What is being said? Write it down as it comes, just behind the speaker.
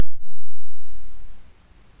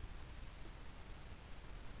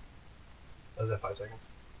that 5 seconds?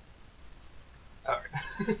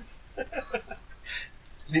 Alright.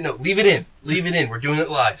 No, leave it in. Leave it in. We're doing it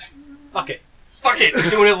live. Fuck it. Fuck it! We're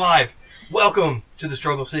doing it live. Welcome to the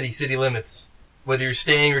Struggle City, City Limits. Whether you're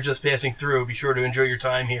staying or just passing through, be sure to enjoy your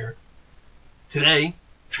time here. Today,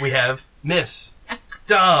 we have Miss,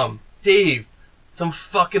 Dom, Dave, some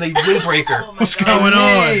fucking windbreaker. Oh What's God. going on?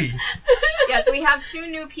 Hey! Yeah, so we have 2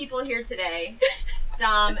 new people here today.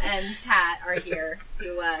 Dom and Pat are here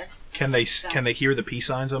to, Can they discuss. hear the peace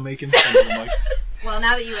signs I'm making? Well,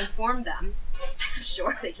 now that you informed them, I'm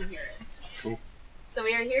sure they can hear it. Cool. So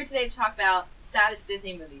we are here today to talk about saddest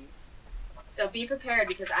Disney movies. So be prepared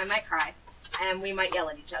because I might cry, and we might yell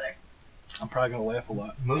at each other. I'm probably gonna laugh a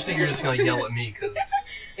lot. Mostly you're just gonna yell at me because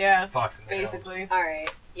Yeah, Fox and the Hound. basically. Alright,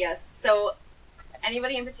 yes. So,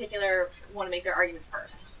 anybody in particular want to make their arguments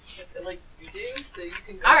first? Like you do, so you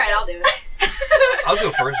can go. Alright, I'll do it. I'll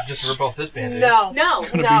go first just to rip off this band-aid.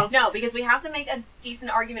 No, because we have to make a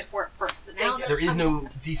decent argument for it first. So now There is no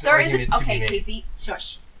decent there is argument to be okay, made. Casey,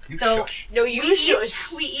 shush. You So- shush. No, We you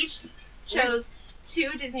each chose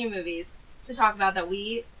 2 Disney movies to talk about that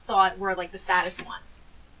we thought were like the saddest ones.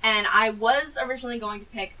 And I was originally going to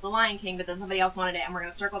pick The Lion King, but then somebody else wanted it, and we're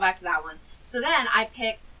going to circle back to that one. So then I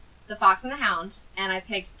picked The Fox and the Hound, and I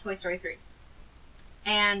picked Toy Story 3.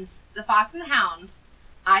 And The Fox and the Hound,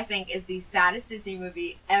 I think, is the saddest Disney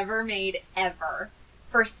movie ever made, ever,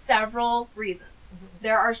 for several reasons.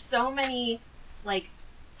 There are so many, like,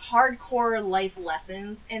 hardcore life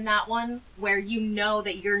lessons in that one where you know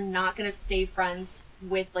that you're not going to stay friends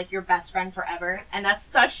with, like, your best friend forever. And that's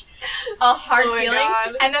such a hard Oh my feeling.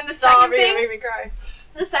 God. And then the Stop second it, thing, made me cry.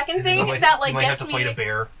 the second You thing might- that, like, you might have gets to fight me... a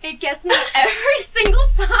bear. It gets me every single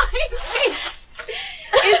time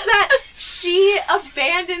is that she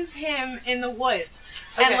abandons him in the woods.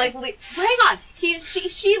 And, Okay. like, hang on.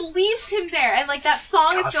 She leaves him there. And, like, that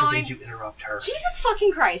song God is going... forbid you interrupt her. Jesus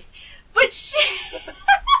fucking Christ. But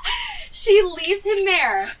she leaves him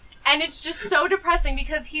there. And it's just so depressing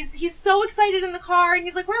because he's so excited in the car and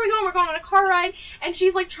he's like, where are we going? We're going on a car ride. And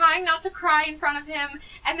she's like trying not to cry in front of him.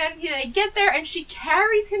 And then they get there and she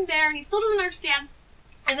carries him there and he still doesn't understand.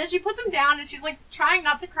 And then she puts him down and she's like trying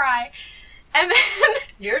not to cry. And then,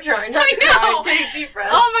 You're trying not to I know. cry. Take a deep breath.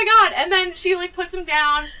 oh my God. And then she like puts him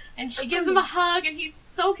down and she gives him a hug and he's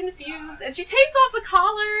so confused. And she takes off the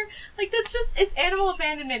collar. Like that's just, it's animal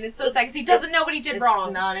abandonment. It's so sad because he doesn't know what he did It's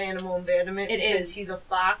wrong. not animal abandonment. It because is. He's a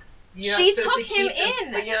fox. You're She not supposed took to him keep them,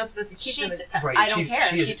 in. But you're not supposed to keep She them as t- pets. Right, I don't she- care.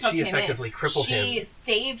 she- She took she him effectively in. crippled She him.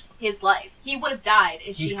 saved his life. He would have died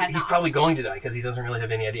if He's she had not. probably going to die because he doesn't really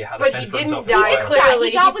have any idea how to But fend he for himself. didn't in die, this He environment.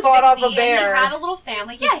 clearly. He fought He with fought off a Vixie and bear. he had a little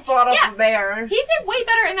family. He fought off a bear. He did way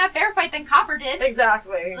better in that bear fight than Copper did.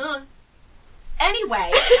 Exactly. Anyway,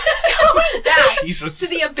 going back Jesus. to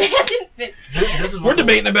the abandonment. This is We're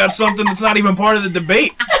debating about something that's not even part of the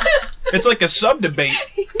debate. It's like a sub-debate.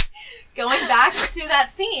 Going back to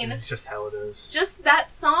that scene, This is just how it is. just that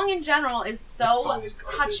song in general is That so song is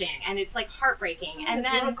garbage. touching and it's like heartbreaking. And It's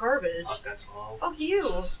then not garbage. Fuck that song. Fuck you.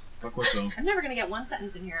 Fuck what's up? I'm never gonna get one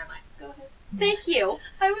sentence in here, am I? Go ahead. Mm. Thank you.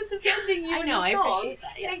 I was defending you. I know, I appreciate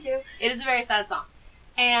that. Yes. Thank you. It is a very sad song.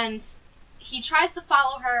 And he tries to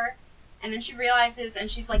follow her, and then she realizes,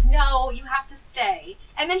 and she's like, no, you have to stay.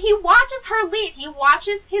 And then he watches her leave. He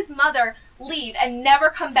watches his mother leave and never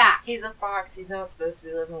come back. He's a fox. He's not supposed to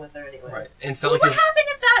be living with her anyway. Right. And so Well, like what his,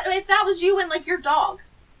 happened if that was you and, like, your dog?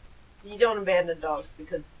 You don't abandon dogs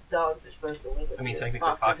because dogs are supposed to live with I mean you. technically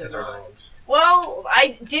foxes are not. dogs. Well,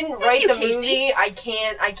 I didn't write you, the Casey. movie. I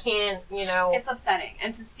can't, you know. It's upsetting.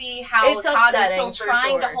 And to see how It's Todd was still upsetting, for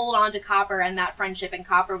trying to sure. hold on to Copper and that friendship, and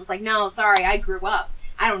Copper was like, no, sorry, I grew up.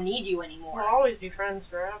 I don't need you anymore. We'll always be friends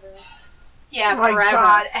forever. Yeah, Oh my forever.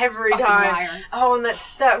 God, every Fucking time. liar. Oh,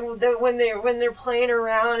 and when they're playing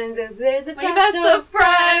around and they're the My best, of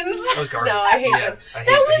friends. That was garbage. No, I hate yeah, that. I hate,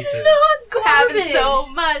 That I was hate that. not garbage. Having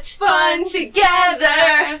so much fun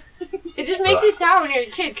together. It just makes you sad when you're a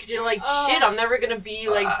kid because you're like, Oh. shit, I'm never gonna be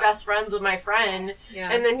like best friends with my friend.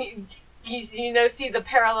 Yeah. And then you know see the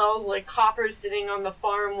parallels, like Copper's sitting on the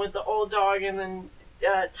farm with the old dog, and then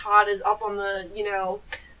Todd is up on the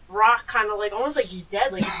rock, kind of like almost like he's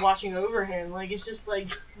dead, like he's watching over him. Like it's just like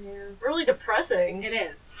really depressing. It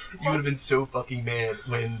is. You would have been so fucking mad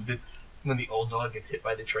when the old dog gets hit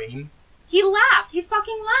by the train. He laughed. He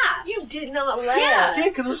fucking laughed. You did not laugh. Yeah. Yeah,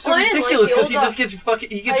 because it was so Well, I didn't like ridiculous. the Because he old just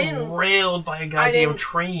gets I didn't- railed by a goddamn didn't-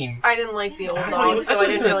 train. I didn't like the old I dog, so I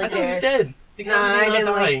didn't really I thought he was care. dead. Like, No, how did he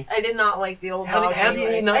not die? I did not like the old How dog. did he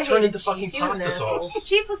anyway. not I turn hated into Chief. fucking He was an pasta asshole. sauce?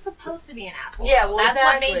 Chief was supposed to be an asshole. Yeah, well, that's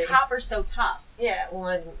what exactly. made Copper so tough. Yeah,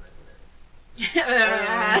 well,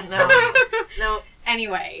 no. no.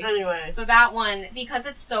 Anyway, So so that one, because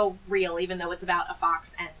it's so real, even though it's about a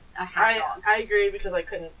fox and a hound dog. I agree because I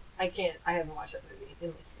haven't watched that movie in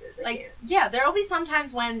like years. I can't. Yeah, there will be some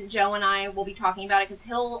times when Joe and I will be talking about it because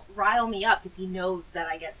he'll rile me up because he knows that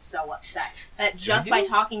I get so upset that just by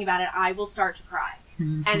talking about it, I will start to cry.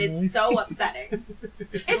 And it's so upsetting.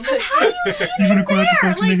 It's just, how do you even there?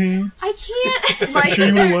 Like, I can't.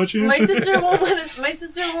 My sister won't let us. My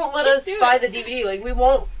sister won't let us buy the DVD. Like, we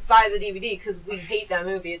won't buy the DVD because we hate that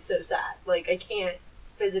movie. It's so sad. Like, I can't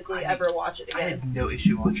physically ever watch it I again. had no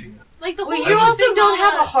issue watching it. Like the whole Well, you also Big don't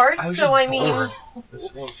Mama- have a heart, I was so just I mean. bored.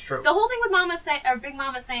 This was true. The whole thing with Mama or Big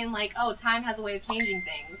Mama saying like, "Oh, time has a way of changing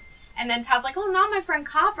things," and then Todd's like, "Oh, not my friend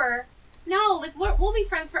Copper. No, like we'll be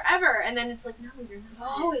friends forever." And then it's like, "No, you're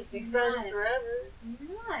not. Always be You're friends not. forever.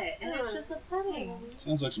 You're not." And it's just upsetting.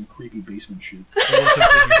 Sounds like some creepy basement shit. It was some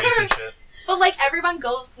creepy basement shit. But like everyone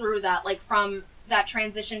goes through that, like from that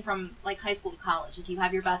transition from like high school to college. Like you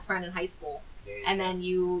have your best friend in high school, and then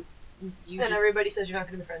you And just everybody says you're not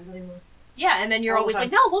going to be friends anymore. yeah, and then you're All the always like,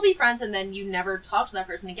 time. "No, we'll be friends," and then you never talk to that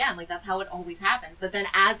person again. Like that's how it always happens. But then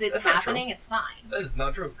as it's That's not happening, it's fine. That is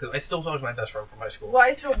not true, because I still talk to my best friend from high school. Well, I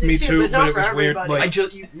still do Me too, too, but not but it for was weird, everybody.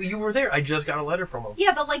 like- You were there. I just got a letter from him.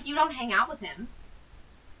 Yeah, but like you don't hang out with him.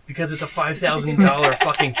 Because it's a $5,000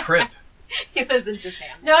 fucking trip. He lives in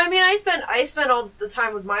Japan. No, I mean I spent all the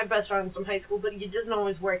time with my best friends from high school, but it doesn't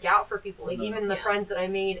always work out for people. Like even the Yeah. friends that I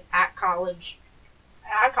made at college,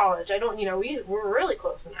 I don't, we're really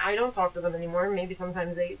close, and I don't talk to them anymore. Maybe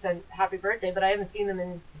sometimes they send happy birthday, but I haven't seen them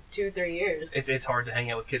in 2-3 years. It's hard to hang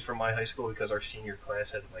out with kids from my high school because our senior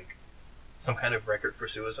class had like some kind of record for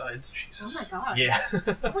suicides. Oh my god. Yeah.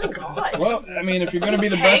 Oh my god. Well, I mean, if you're gonna Just be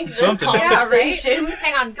the tank best at this something, call. Yeah, Conversation. right?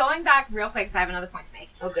 Hang on, going back real quick because I have another point to make.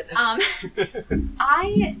 Oh goodness.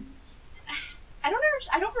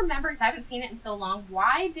 I don't remember because I haven't seen it in so long.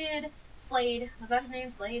 Why did Slade, was that his name,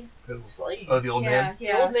 Slade? Slade. Oh, the old man?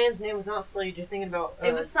 The old man's name was not Slade. You're thinking about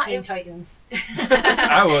It was some- Teen it- Titans.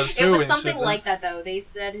 I was too. It was when you something said that. like that though. They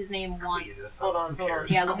said his name once. Cletus. Hold on, Who hold on.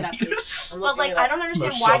 cares? Yeah, look it up, please. Cletus. I'm But looking like, it I up. don't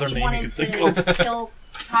understand Most why southern he name you wanted could think to of. kill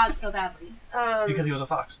Todd so badly. Because he was a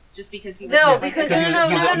fox. Just because he was No, like- because-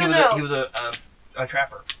 He was a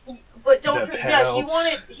trapper. But don't The forget, yeah,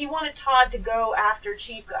 pelts. he wanted Todd to go after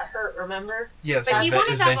Chief got hurt. Remember? Yeah, But he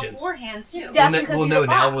wanted that vengeance. beforehand too. Yeah. Well, That's because he's no, a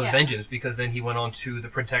now fox. it was Yeah. vengeance because then he went on to the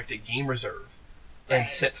protected game reserve and Right.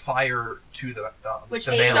 set fire to the Which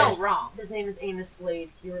the is mammoths. so wrong. His name is Amos Slade.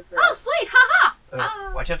 You were Oh, correct. Slade,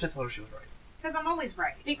 haha! Why'd you have to tell her she was right? Because I'm always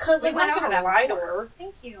right. Because We I'm went not over gonna that lie to before. her.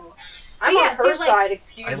 Thank you. I'm But on yeah, her see, like- side.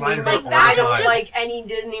 Excuse I me. lie to her Like, all the that I don't is time. like any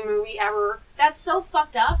Disney movie ever. That's so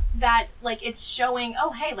fucked up that like it's showing,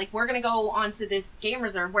 oh hey, like we're gonna go onto this game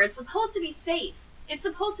reserve where it's supposed to be safe. It's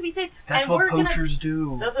supposed to be safe. That's and what we're gonna poachers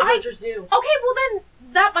do. That's what I- poachers do. Okay, well then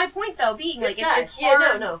that my point though being like It's sad. it's Yeah,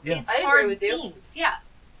 hard. no. Yeah. It's I agree hard with you. themes. Yeah.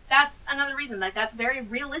 That's another reason. Like that's very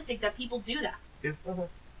realistic that people do that. Yeah. Mhm.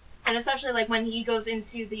 And especially like when he goes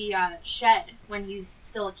into the shed when he's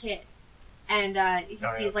still a kid. And he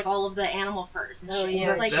Oh, sees yeah. like all of the animal furs and Oh, shit. yeah.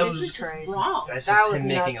 It's like That this was is just crazy. wrong. That's That just was him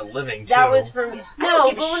nuts. making a living too. That was for me. I don't No,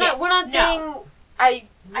 give a but shit. we're not No. saying. I-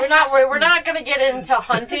 We're not gonna get into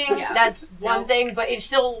hunting. Yeah. That's one No. thing, but it's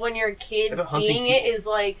still when you're a kid, Yeah, but hunting seeing it people- is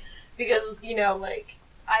like because like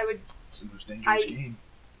I would. It's the most dangerous I- game.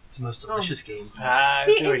 It's the most delicious game.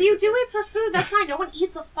 See, if you do it for food, that's fine. No one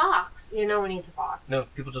eats a fox. No one eats a fox. No,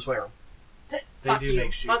 people just wear them. They Fuck do you.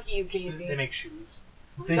 make shoes. Fuck you, Casey. They make shoes.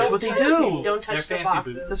 That's Don't what they touch do. me. Don't touch They're the fancy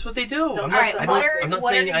foxes. boots. That's what they do. Don't I'm touch not, the I'm foxes. not What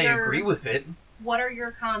saying are I your- agree with it. What are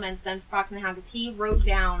your comments then, for Fox and the Hound? Because he wrote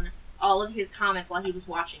down all of his comments while he was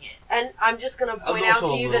watching it. And I'm just gonna I was point out also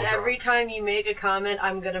to a you little that every drunk. time you make a comment,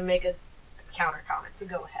 I'm gonna make a counter comment. So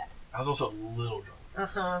go ahead. I was also a little drunk. Uh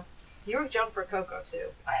huh. You were drunk for Coco too.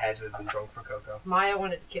 I had to have been drunk for Coco. Maya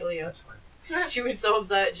wanted to kill you. That's fine. She was so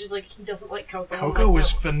upset. She's like, he doesn't like Coco. I'm Coco like,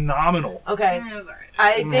 was "No." phenomenal. Okay. It was alright.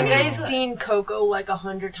 I think Mm. I've seen Coco like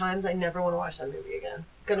 100 times. I never want to watch that movie again.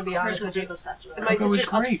 Gonna be Her honest with you. sister's obsessed with And it. my Coco was sister's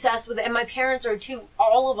great. obsessed with it, and my parents are too.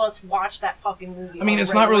 All of us watch that fucking movie. I mean, on a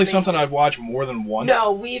it's not really regular something I'd basis. watch more than once.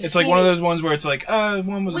 No, we've It's seen like one of it. those ones where it's like,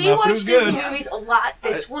 one was We enough, but it watch was Disney good. movies a lot.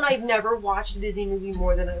 This one I've never watched a Disney movie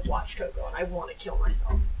more than I've watched Coco, and I want to kill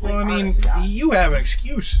myself. Well, I Like, mean, honest to God. you have an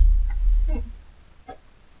excuse.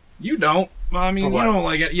 You don't. Well, I mean, For you what? don't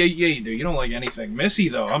like it. Yeah, you do. You don't like anything. Missy,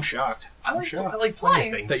 though, I'm shocked. I I'm like shocked plenty Why?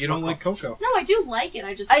 of things. that you don't Fuck like off. Coco. No, I do like it.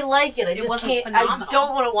 I just I like it. I It just wasn't can't. phenomenal. I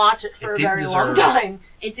don't want to watch it for It a didn't very long deserve- time.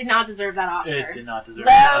 it did not deserve that Oscar. It did not deserve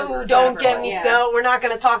No, don't whatever. get me. Yeah. No, we're not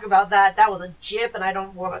going to talk about that. That was a jip, and I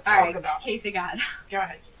don't want to talk All right, about it. Casey, God. Go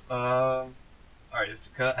ahead, Casey. All right.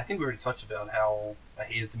 I think we already touched about how I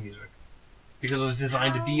hated the music. because it was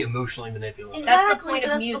designed to be emotionally manipulative. Exactly, That's the point of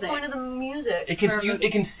that's music. the point of the music.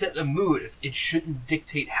 It can set a mood. It shouldn't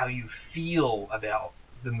dictate how you feel about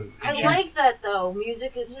the mood. I like that though.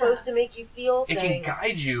 Music is supposed to make you feel It things. can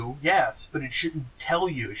guide you, yes, but it shouldn't tell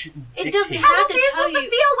you. It shouldn't It dictate. doesn't How have else to are you tell supposed to you-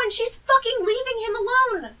 feel when she's fucking leaving him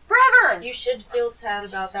alone forever? You should feel sad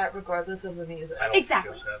about that regardless of the music. I don't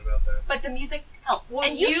Exactly. feel sad about that. But the music helps, Well,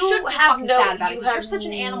 and you you should be have fucking no- sad about it. you 'Cause You're have such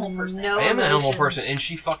an animal person. no I am an animal emotions. person, and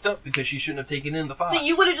she fucked up because she shouldn't have taken in the fox. So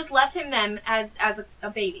you would have just left him then as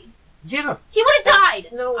a baby. Yeah. He would have died.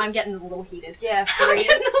 No. I'm getting a little heated. Yeah, I'm free.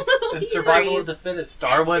 getting a little It's survival of the fittest.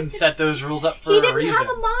 Darwin set those rules up for He a didn't reason. have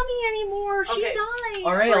a mommy anymore. She Okay. died.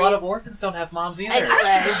 All right, a lot of orphans don't have moms either.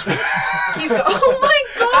 Anyway. Keep going. Oh my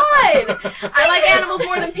god! I like animals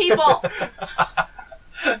more than people.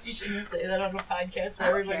 You shouldn't say that on a podcast where I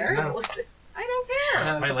don't everybody's care. gonna listen. I don't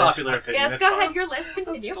care. It's My a last- popular opinion. Yes, it's go fine. ahead. Your list.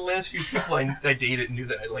 Continue. The last few people I dated knew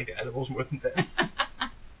that I liked animals more than that.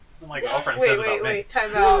 That's what my girlfriend Wait, says about me. wait,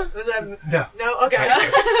 time out. Was that... No. No?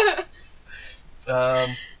 Okay.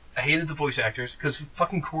 I hated the voice actors because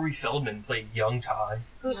fucking Corey Feldman played young Todd.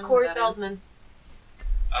 Who's I don't know Corey who that Feldman?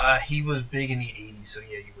 He was big in the 80s, so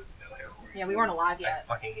yeah, you wouldn't know him. Yeah, we weren't alive I yet.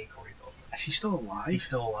 fucking hate Corey Feldman. Is she still alive? He's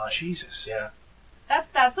still alive. Jesus. Yeah.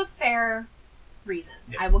 That's a fair reason.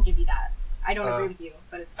 Yeah. I will give you that. I don't Uh, agree with you,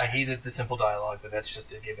 but it's I hated the simple dialogue, but that's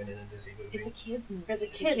just a given in a Disney movie. it's a kids movie. It's a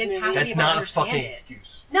The kids kids movie. have to That's be able to not a understand fucking it.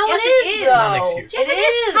 excuse. No, Yes, it is. though. Not an excuse. Yes, It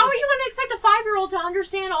is. How are you going to expect a 5-year-old to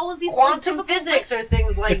understand all of these Quantum like, physics or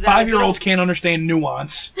things like If that. 5-year-olds can't understand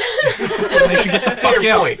nuance, then they should get the fuck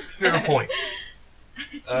Fair out. point. Fair point.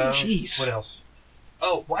 Jeez. What else?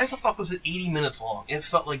 Oh, why the fuck was it 80 minutes long? It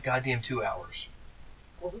felt like goddamn 2 hours.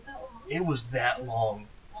 Was it that long? It was that long.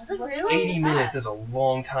 Was it What's really? wrong? 80 with minutes that? is a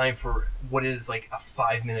long time for what is like a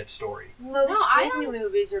 5-minute story. Most No, I Disney was-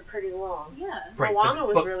 movies are pretty long. Yeah. Right, Moana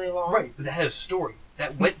was but- really long. Right, but that had a story.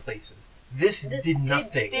 That went places. This did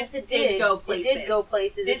nothing. This It did go It places. did go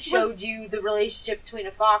places. This it showed was- you the relationship between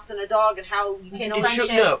a fox and a dog and how you can't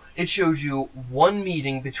It shows you one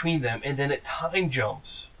meeting between them, and then it time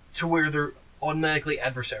jumps to where they're automatically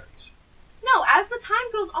adversaries. No, as the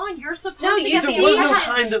time goes on, you're supposed No, to you get There see was the no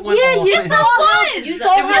how- time that went Yeah, along. you Yes, there saw was. You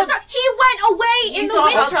saw Yes, how there- he went away You in the saw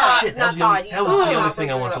how winter. Todd- Shit, that not was the, Todd, you that was saw the how other Copper thing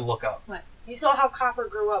I grew wanted to up. look up. You saw how Copper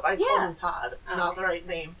grew up. I Yeah. called him Todd, Oh, not okay. the right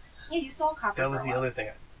name. Yeah, you saw Copper. That was grow the up. other thing.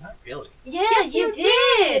 Not really. Yeah, Yes, you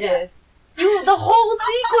did. The whole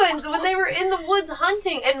sequence when they were in the woods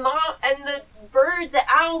hunting, and mom and the bird, the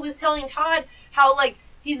owl, was telling Todd how like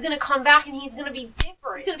he's gonna come back and he's gonna be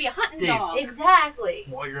different. He's gonna be a hunting Dave. dog. Exactly.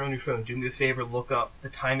 While you're on your phone, do me a favor, look up the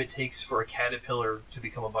time it takes for a caterpillar to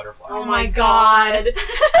become a butterfly. Oh my god.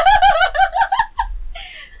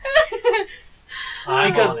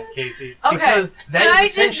 I'm Because- on it, Casey. Okay. Because Can that I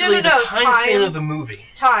is just- essentially no, the no, time span time. of the movie.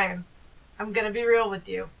 Time. I'm gonna be real with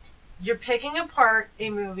you. You're picking apart a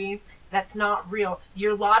movie that's not real.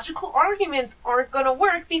 Your logical arguments aren't gonna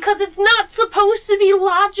work because it's not supposed to be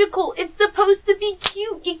logical. It's supposed to be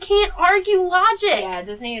cute. You can't argue logic. Yeah,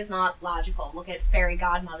 Disney is not logical. Look at fairy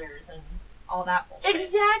godmothers and all that bullshit.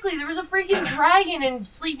 Exactly. There was a freaking dragon in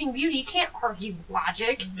Sleeping Beauty. You can't argue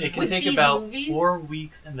logic. It can with take these about movies. 4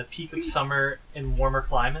 weeks in the peak of summer in warmer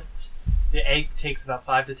climates. The egg takes about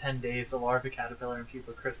 5 to 10 days. The larva, caterpillar, and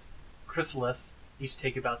pupa chrysalis each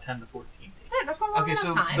take about 10 to 14 days. Yeah, that's a long Okay, enough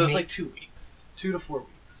so- time. So it's like 2 weeks. 2 to 4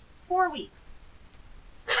 weeks. 4 weeks.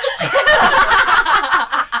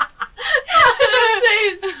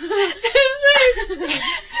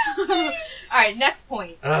 Alright, next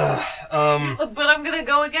point. But I'm gonna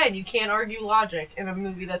go again. You can't argue logic in a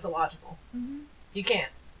movie that's illogical. Mhm. You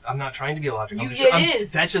can't. I'm not trying to be logical. It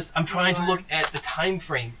is. I'm trying to You look at the time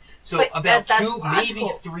frame. So But about that's 2, maybe logical.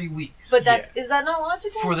 3 weeks. But is that not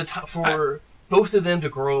logical? for the for both of them to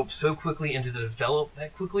grow up so quickly and to develop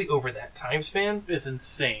that quickly over that time span. It's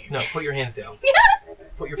insane. No, put your hands down.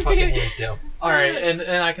 Put your fucking hands down. Alright,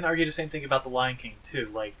 and I can argue the same thing about The Lion King, too.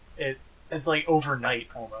 Like, it's like overnight,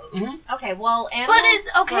 almost. Mhm. Okay, well, animals But it's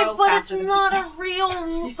okay. grow But it's faster than not people. a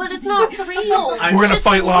real. But it's not real. I'm We're gonna just-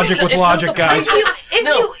 fight logic with it's not logic, the guys. point. If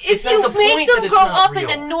No, you it's not the make point that them it's grow not up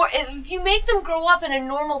in real. if you make them grow up in a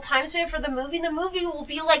normal time span for the movie will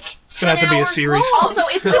be like 10 gonna have to be a hours series. long. Also,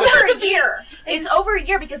 it's over a year. It's over a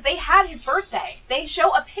year because they had his birthday. They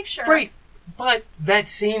show a picture. Right, but that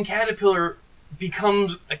same caterpillar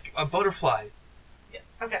becomes a butterfly.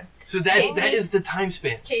 Okay, So that is the time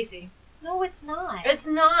span. Casey. No, it's not. It's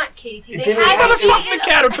not Casey. They Then it have has to to Fuck the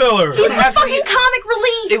caterpillar! It would have to Fucking be. comic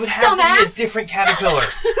relief. It would have to be a dumbass. different caterpillar.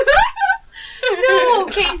 No,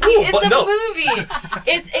 Casey, it's but a no. movie.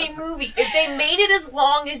 It's a movie. If they made it as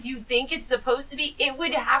long as you think it's supposed to be, it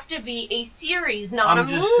would have to be a series, not I'm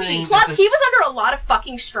a just movie. saying- Plus, he was under a lot of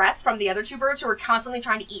fucking stress from the other two birds who were constantly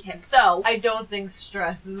trying to eat him. So, I don't think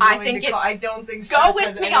stress is. I going think to it- go, I don't think Go stress with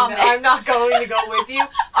has me anything- on this. I'm not going to go with you.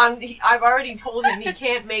 I've already told him he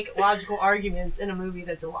can't make logical arguments in a movie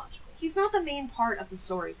that's illogical. he's not the main part of the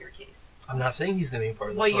story here, Case. I'm not saying he's the main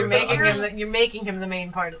part of the Well, story. you're but making I'm him. You're making him the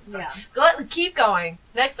main part of the story. Yeah. Keep going.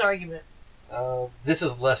 Next argument. This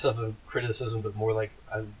is less of a criticism, but more like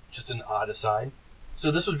just an odd aside. So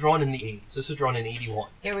this was drawn in the 80s. This was drawn in 81.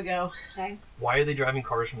 Here we go. Okay. Why are they driving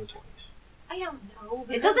cars from the 20s? I don't know.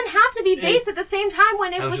 It doesn't have to be based at the same time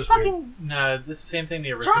when it That was was just fucking. No, it's the same thing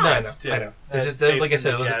the original Drive. was, I know, too. I know. It's It's just- like I based said,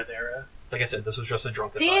 in it the was- jazz era. Like I said, this was just a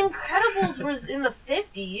drunk The aside. Incredibles was in the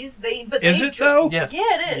 50s. Is it though? Yeah. Yeah,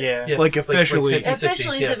 it is. Yeah. Yeah, Like officially. 50s, 60s,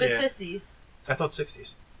 Officially, yeah. it was Yeah. 50s. I thought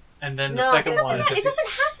 60s. And then No, the second it one. doesn't It doesn't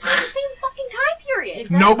have to be the same fucking time period.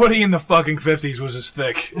 Exactly. Nobody in the fucking 50s was as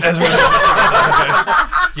thick as we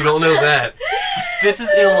You don't know that. This is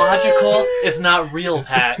illogical. It's not real,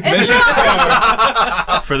 Pat.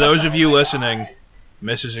 For those of you listening,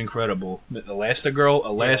 Mrs. Incredible.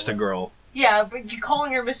 Elastigirl. Yeah, but you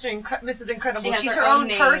calling her Mrs. Incredible. She has She's her her own own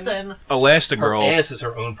name. person. Her Elastigirl. ass is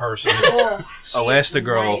her own person. Oh, she's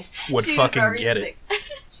Elastigirl nice. would She's fucking very get it. thick.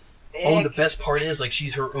 She's thick. Oh, and the best part is, like,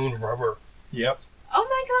 she's her own rubber. Yep. Oh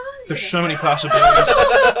my god. There's so many possibilities.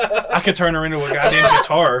 I could turn her into a goddamn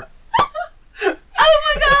guitar.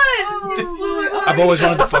 Oh my god! I've always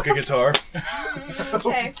wanted to fuck a guitar.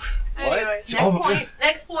 Okay. Anyway, Next Oh. point.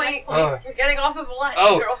 next point. Oh. We're getting off of Elastigirl.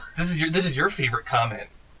 Oh, this is your favorite comment.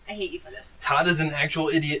 I hate you for this. Todd is an actual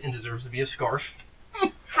idiot and deserves to be a scarf.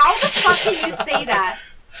 How the fuck can you say that?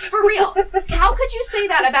 For real. How could you say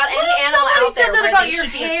that about any What if animal somebody out there said that where about they your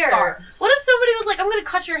should be a hair? scarf? What if somebody was like, "I'm going to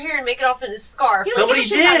cut your hair and make it off in a scarf"? You don't Somebody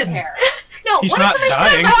give a shit about his did. hair. No, He's what not if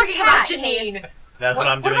somebody dying. said Talking about cat, Janine. Case? That's what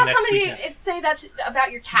I'm What doing about next somebody weekend. if say that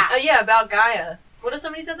about your cat? Yeah, about Gaia. What if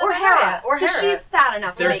somebody said that Or about Hera. Gaia? Or Because Hera. she's fat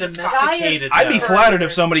enough to They're make a scarf. domesticated. I'd be though. flattered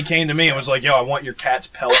if somebody came to me and was like, "Yo, I want your cat's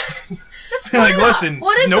pelt." That's Like, fine. listen,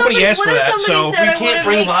 What if nobody somebody- asked what for if that, somebody so said- You I can't wanna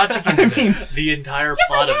bring make- logic into this. The entire Yes,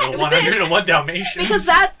 plot I of can, the with this. 101 Dalmatians. Because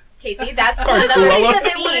that's Casey. That's Or another Cruella. reason If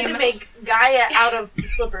they wanted to theme. make Gaia out of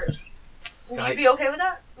slippers, would Gaia- you be okay with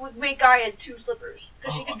that? Would make Gaia 2 slippers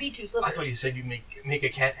because she Oh, could be 2 I slippers. thought you said you make a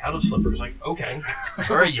cat out of slippers. Like, okay,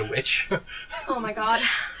 all right, you witch. Oh my god.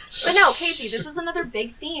 But no, Casey, this is another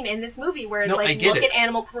big theme in this movie where it's No, I like, get look it. at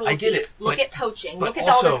animal cruelty, I get it, look but- at poaching, but look at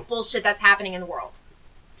all this also- bullshit that's happening in the world.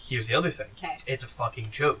 Here's the other thing. Okay. It's a fucking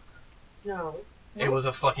joke. No. It was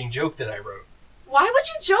a fucking joke that I wrote. Why would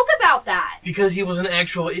you joke about that? Because he was an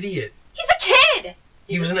actual idiot. He's a kid!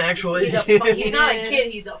 He was an actual He's, idiot. he's not a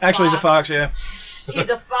kid. He's a actually, he's a fox. Yeah. He's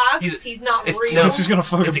a fox. He's He's, a- not it's- real. no. This is gonna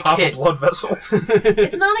fucking It's a pop a kid. blood vessel.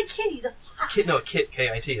 It's not a kid. He's a fox. Kit, no, Kit,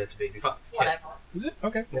 K-I-T, that's a baby fox. Kit. Whatever. Is it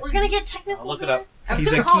okay? Yes. We're gonna get technical. I'll look it here. up. I was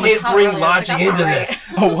He's gonna a call him a Can't cub bring earlier, but logic that's into not right.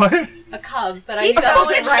 this. Oh what? A cub, but Keep I knew that going.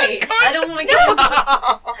 wasn't right. I don't want to get into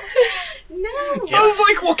No. I was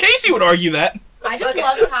like, well, Casey would argue that. I just Okay.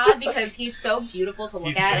 love Todd because he's so beautiful to look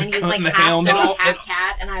He's at, and he's like cutting the half hound dog, off. half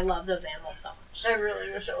cat, and I love those animals so much. I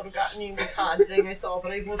really wish I would have gotten you the Todd thing I saw,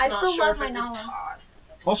 but I was I not still sure love if my it was Nala. Todd.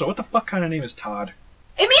 Also, what the fuck kind of name is Todd?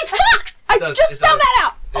 It means fox! I does, just it found does. that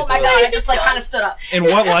out! Oh It my does. god, I just like kind of stood up. In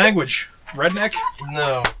what language? Redneck?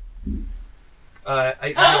 No. I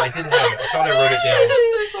did have it. I thought I wrote it down.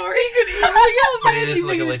 I'm so sorry. I couldn't even look up. But it is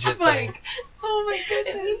like a legit thing. Oh my It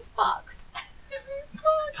goodness. means fox.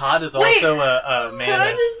 Todd is Wait, also a man can I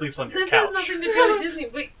that just- sleeps on your This couch. has nothing to do with Disney.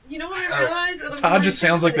 Wait, you know what I Oh. realized? And I'm Todd really just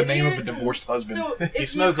sounds like the name of a idiot. divorced husband. So if He you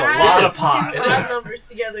smokes a add lot of two pot. It odd is. numbers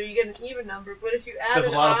together, you get an even number. But if you add There's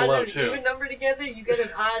an a lot of odd below, and an too. even number together, you get an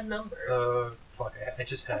odd number. Fuck, I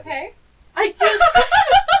just had it. Okay. I just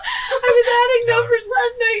I was adding No. numbers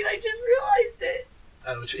last night and I just realized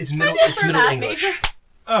it. It's middle, Did it's for middle that English. major?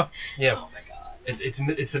 Yeah, Oh my god.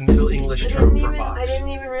 it's a middle English term for fox. I didn't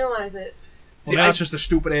even realize it. See, Well, now I- it's just a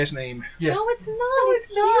stupid ass name. Yeah. No, it's not. No, it's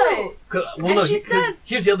it's not. cute. Well, And no, she 'cause says-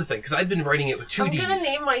 here's the other thing, because I'd been writing it with two I'm D's. gonna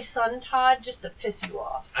name my son Todd just to piss you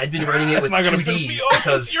off. I'd been writing it That's with not two gonna piss D's me off.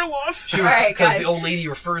 because It's your loss. she All right, because guys. the old lady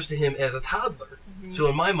refers to him as a toddler. So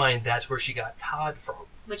in my mind, that's where she got Todd from.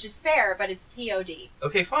 Which is fair, but it's TOD.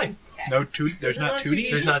 Okay, fine. No two. There's Is it not not two two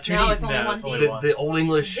D's. There's not two No, D's. it's only No, one it's D. only The Old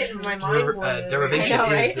English Getting my mind blown. derivation I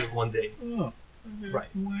know, right? is the one D. Oh, Mhm. Right.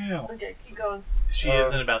 wow. Okay, keep going. She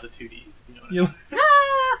isn't about the 2Ds. If you know what I You-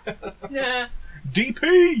 mean. Ah! Nah.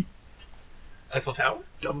 DP. Eiffel Tower?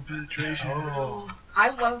 Double penetration. Oh. I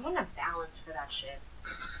want a balance for that shit.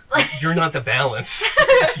 You're not the balance.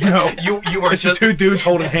 No. You are It's the just two dudes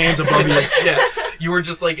holding hands above you. yeah. You were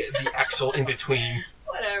just like the axle in between.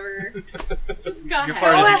 Whatever. Just go You're ahead.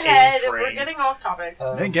 part Go of the ahead. A-frame. We're getting off topic.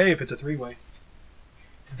 It ain't gay if it's a three-way.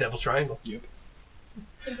 It's a devil's triangle.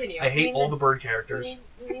 Continue. I hate all the bird characters.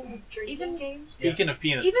 Even games. Speaking of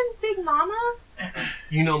penises, Even Big Mama?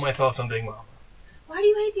 You know my thoughts on Big Mama. Why do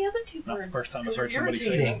you hate the other two Not the birds? first time I've heard somebody say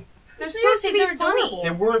that. Irritating. They're supposed to be They're funny. adorable.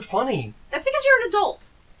 They weren't funny. That's because you're an adult.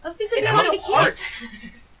 That's because It's you not want a to part.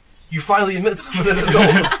 You finally admit that I'm an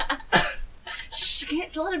adult. Shh, you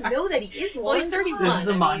can't let him know that he is Well, one. he's 31. this is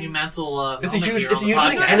a I mean, monumental. It's a moment huge. here It's a on the huge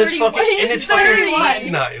thing, podcast. and it's fucking. And it's fucking 31.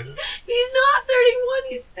 recognized. He's not 31.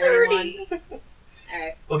 He's 30. 31.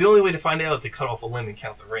 Alright. Well, the only way to find out is to cut off a limb and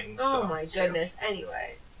count the rings. Oh so. my goodness.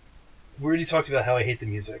 Anyway, We already talked about how I hate the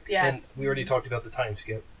music. Yes. And we already talked about the time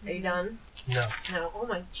skip. are you done? No. No. Oh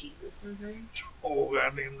my Jesus. Oh,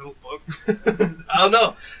 goddamn notebook. Oh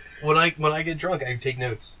no. When I get drunk, I take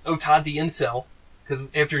notes. Oh, Todd the incel, because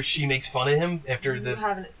after she makes fun of him after You the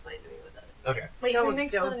haven't explained to me what that is. okay Wait, who Don't,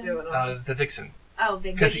 makes fun don't of do him? it. the vixen. Oh,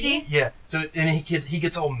 Big Because Pixie? yeah, so and he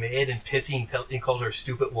gets all mad and pissy and calls her a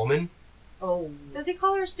stupid woman. Oh. Does he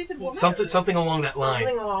call her a stupid woman? Something along that line.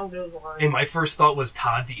 Something along those lines. And my first thought was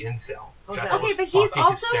Todd the incel, which I Okay. thought was Okay, but he's fucking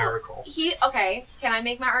also- hysterical. Okay, can I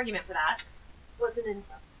make my argument for that? What's an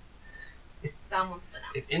incel? Don wants to know.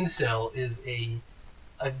 An incel is a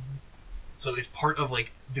so it's part of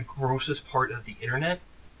like the grossest part of the internet,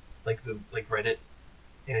 like Reddit,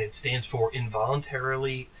 and it stands for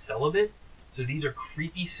involuntarily celibate. So these are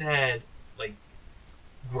creepy, sad, like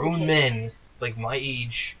grown Okay. men, like my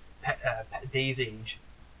age, Dave's age.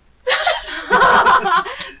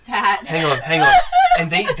 Pat. Hang on,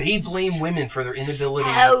 and they blame women for their inability.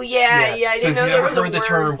 Oh yeah. I So didn't if know you there ever was a heard the word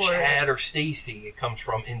term for it. Chad or Stacy, it comes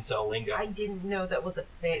from incel lingo. I didn't know that was a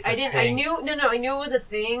thing. It's a I didn't. thing. I knew. No. I knew it was a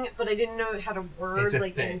thing, but I didn't know it had a word It's a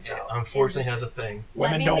like thing. incel. It unfortunately has a thing. Let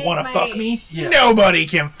Women me don't make want to my- fuck me? Yeah. Nobody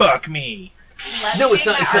can fuck me. Let No, me it's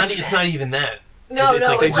make not. my It's not. argument. It's not even that. No, It's no,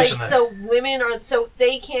 like it's worse like than that. so women are so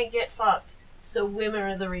they can't get fucked. So women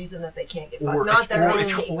are the reason that they can't get fucked. Or, Not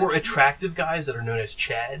that or attractive guys that are known as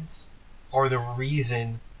Chads are the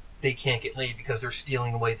reason they can't get laid because they're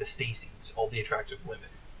stealing away the Stacys, all the attractive women.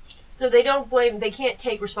 So they don't blame. They can't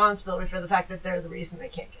take responsibility for the fact that they're the reason they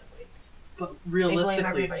can't get laid. But realistically,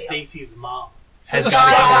 everybody else. Stacy's mom. Has There's a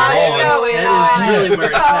gotten sock. along. That is really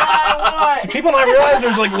where it's at. Do people not realize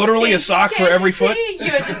there's like literally a sock for every foot?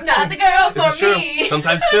 You're just not the girl This is for true. me.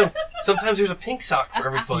 Sometimes too. Sometimes there's a pink sock for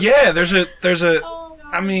every foot. Yeah, there's a Oh,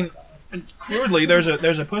 God. I mean, crudely, there's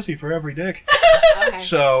a pussy for every dick. Okay.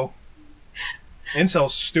 So,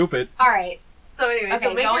 incel's stupid. All right. So anyway, Okay,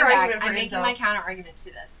 so make going your back, argument for I'm making incel. my counter argument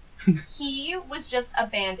to this. He was just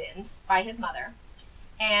abandoned by his mother,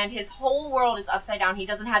 and his whole world is upside down. He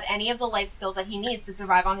doesn't have any of the life skills that he needs to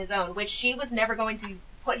survive on his own, which she was never going to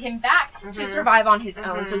put him back to Mhm. survive on his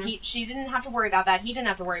own. So Mhm. she didn't have to worry about that. He didn't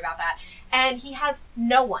have to worry about that. And he has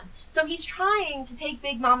no one. So he's trying to take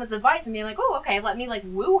Big Mama's advice and be like, oh, okay, let me like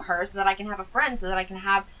woo her so that I can have a friend, so that I can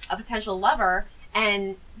have a potential lover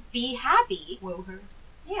and be happy. Woo her.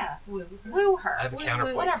 Yeah. Woo her. Woo her. I have a Woo,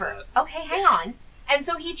 counterpoint woo, to whatever. that. Okay, hang on. And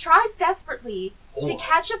so he tries desperately to Oh.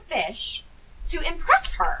 catch a fish to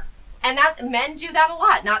impress her. And that men do that a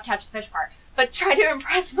lot, not catch the fish part, but try to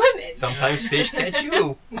impress women. Sometimes fish catch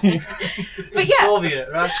you. But yeah, Soviet,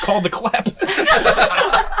 right? It's called the clap.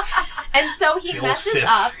 and so he The old messes Sith.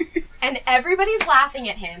 up, and everybody's laughing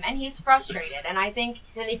at him, and he's frustrated. And I think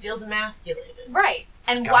And he feels emasculated. right.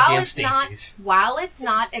 And Goddamn while it's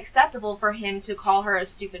not acceptable for him to call her a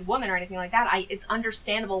stupid woman or anything like that, it's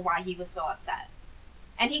understandable why he was so upset.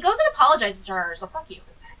 And he goes and apologizes to her. So fuck you.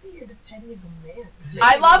 You're depending on man.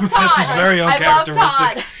 I love This Todd. is very I love uncharacteristic.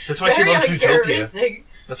 Todd. That's why she Very loves Zootopia. uncharacteristic.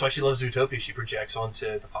 That's why she loves Zootopia. She projects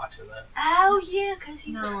onto the fox in that. Oh yeah, because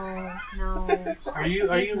he's No. Are you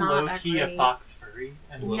He's not low that key a great. fox furry?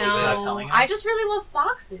 And No. she's not telling us? I just really love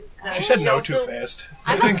foxes. No. She said She no also- too fast.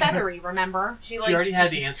 I'm a feathery, remember? She She likes already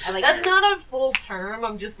had the geese. answer. I like That's geese. not a full term.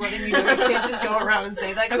 I'm just letting you know. You can't just go around and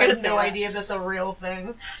say that. 'cause I'm I gonna have say no that. idea if that's a real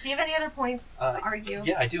thing. Do you have any other points to argue?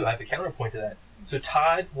 Yeah, I do. I have a counterpoint to that. So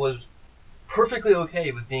Todd was perfectly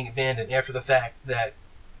okay with being abandoned after the fact that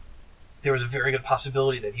there was a very good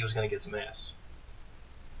possibility that he was going to get some ass.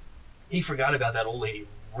 He forgot about that old lady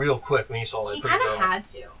real quick when he saw that He pretty kind of girl. had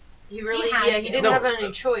to. He really, had yeah, to. he didn't No, have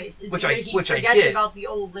any choice. It's which either I he get, forgets about the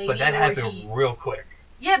old lady, But that or happened he, real quick.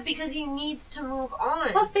 yeah, because he needs to move on.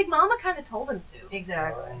 Plus, Big Mama kind of told him to.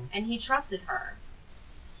 exactly. And he trusted her.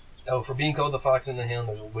 Oh, for being called the Fox and the Hound,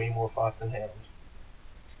 there's way more Fox than Hound.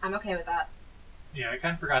 I'm okay with that. Yeah, I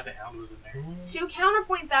kind of forgot the Hound was in there. To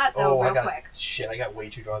counterpoint that, though, Oh, real I got quick. shit. I got way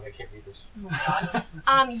too drunk. I can't read this. Oh my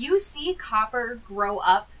God. You see Copper grow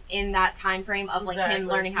up in that time frame of like him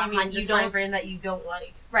learning how to hunt. You time frame that you don't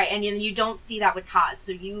like. Right, and you don't see that with Todd,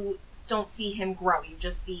 so you don't see him grow. You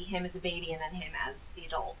just see him as a baby and then him as the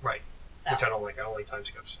adult. Right. So. Which I don't like. I don't like time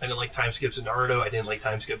skips. I didn't like time skips in Naruto. I didn't like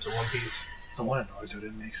time skips in One Piece. The one in Naruto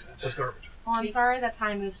didn't make sense. That's garbage. Well, I'm sorry that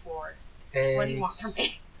time moves forward. And What do you want from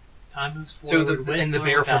me? Time moves So forward. the with or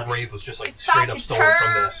bear from without. Brave was just like If straight I up could stolen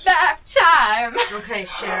from turn this. Back time. Okay,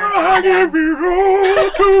 Sharon. I can be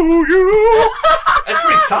wrong to you. That's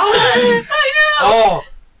pretty solid. I know. Oh,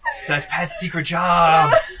 that's Pat's secret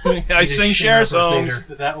job. I sing Cher songs.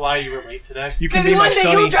 Is that why you were late today? You can Maybe be my one day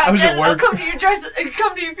sonny. you'll drop I was dead at and I'll work. come to your dress and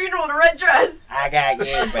come to your funeral in a red dress. I got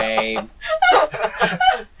you, babe.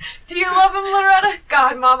 Do you love him, Loretta?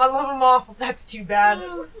 God, Mom, I love him awful. That's too bad.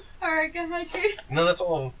 All right, go ahead, Chris. No, that's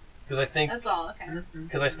all. Because I think That's all. Okay.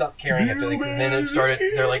 because I stopped caring after that. Because then it started.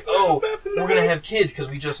 They're like, oh, we're gonna have kids because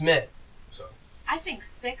we just met. So I think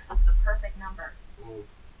 6 is the perfect number. ooh,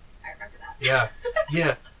 I remember that. yeah,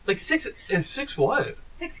 yeah. Like 6 and 6 what?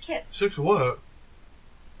 6 kids. 6 what?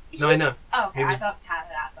 No, I know. Oh, okay. Maybe- I thought Pat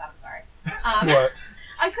had asked that. I'm sorry. What?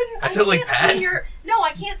 I couldn't. I sound like can't Pat? see your. No,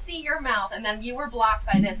 I can't see your mouth, and then you were blocked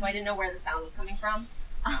by this, so I didn't know where the sound was coming from.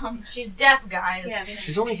 She's deaf, guys. Yeah,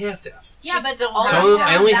 She's only half deaf. yeah, she's but still all deaf. So of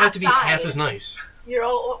I only that have to be side. half as nice. You're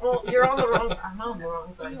you're on the wrong side. I'm on the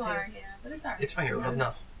wrong side You too. are, yeah, but it's alright. It's fine. You're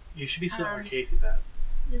enough. You should be sitting where Um, Casey's at.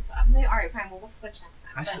 It's alright, fine. Well, we'll switch next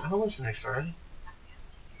time. I don't listen next already.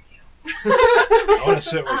 I want to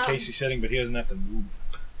sit where Um, Casey's sitting, but he doesn't have to move.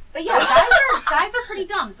 But yeah, guys are pretty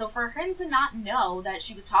dumb. So for him to not know that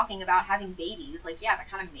she was talking about having babies, like, yeah, that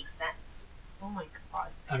kind of makes sense. Oh my God.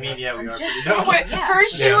 I mean, yeah, we I'm are just pretty dumb. saying. Wait, Yeah.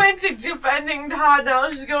 first she Yeah. went to defending Todd, now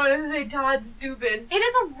she's going to say Todd's stupid. It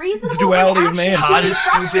is a reasonable The duality of reaction man. to Todd be is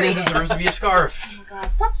stupid and frustrated. deserves to be a scarf. Oh my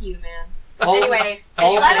God, fuck you, man. All- Anyway,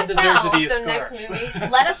 all let of us them deserve know. to be a So scarf. next movie.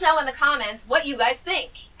 Let us know in the comments what you guys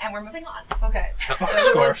think, and we're moving on. Okay. So who wants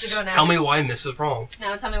Scarves. to go next? Tell me why Miss is wrong.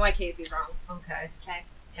 Now tell me why Casey's wrong. Okay. Okay.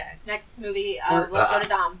 Okay. Next movie, We're- let's go to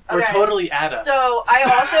Dom. We're Okay. totally at us. So I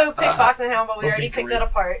also picked Fox and Hound, but we Don't already be picked greedy. that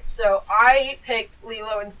apart. So I picked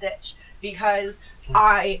Lilo and Stitch because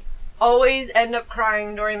I always end up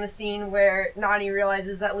crying during the scene where Nani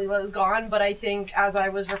realizes that Lilo's gone. But I think as I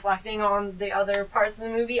was reflecting on the other parts of the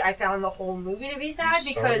movie, I found the whole movie to be sad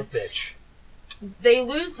You because son of a bitch. they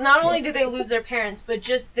lose. Not only do they lose their parents, but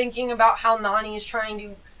just thinking about how Nani is trying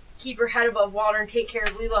to keep her head above water and take care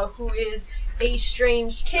of Lilo, who is a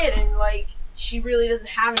strange kid, and like she really doesn't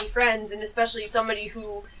have any friends, and especially somebody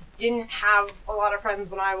who didn't have a lot of friends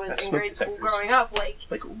when I was That's in smoke grade school detectors. growing up. Like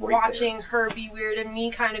Like right watching her be weird and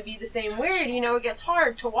me kind of be the same weird, you know, it gets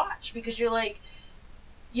hard to watch because you're like,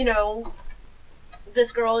 you know,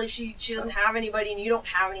 this girl is she doesn't have anybody and you don't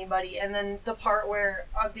have anybody, and then the part where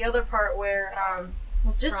the other part where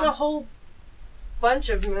just a whole bunch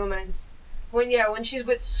of moments when she's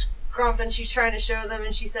with Scrump and she's trying to show them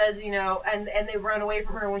and she says, you know, and they run away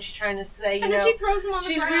from her when she's trying to say, you And know, then she throws him on the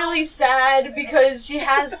she's ground. really sad because she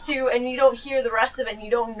has to, and you don't hear the rest of it and you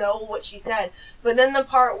don't know what she said. But then the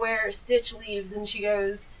part where Stitch leaves and she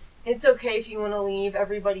goes, "It's okay if you want to leave,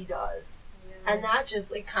 everybody does." And that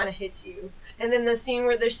just like kind of hits you. And then the scene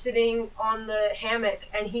where they're sitting on the hammock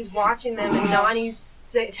and he's watching them and Nani's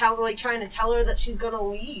trying to tell her that she's gonna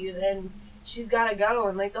leave and she's gotta go,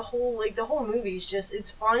 and like the whole movie is just,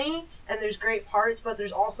 it's funny and there's great parts, but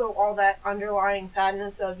there's also all that underlying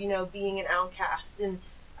sadness of, you know, being an outcast and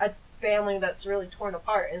a family that's really torn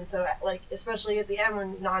apart. And so like especially at the end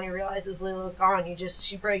when Nani realizes Lilo's gone,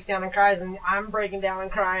 she breaks down and cries, and I'm breaking down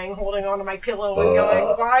and crying, holding onto my pillow and going,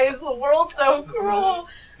 why is the world so cruel?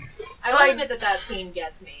 I will like- admit that scene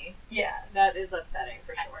gets me. Yeah. That is upsetting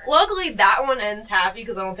for sure. Luckily, that one ends happy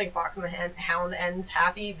because I don't think Fox and the Hound ends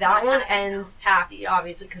happy. That one ends happy,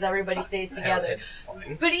 obviously, because everybody stays together.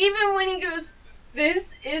 Fine. But even when he goes,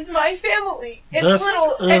 "This is my family," it's This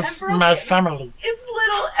little is and broken. my family. It's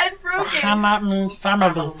little and broken. Cannot means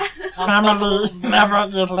family. Family never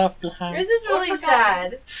get left behind. It's just really Or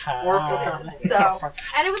sad. Ah. So-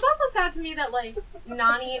 And it was also sad to me that like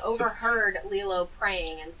Nani overheard Lilo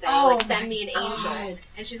praying and saying Oh like, "Send my me an God. angel,"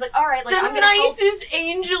 and she's like, "All right, like The I'm gonna help." nicest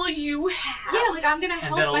angel you have. Yeah, like I'm gonna And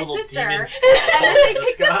help then a my little sister. demon And spawned then they in the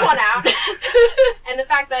pick this sky. one out. And the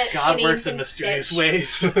fact that she God names works in him mysterious Stitch,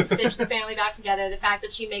 ways. to stitch the family back together. The fact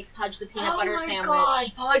that she makes Pudge the peanut Oh butter my sandwich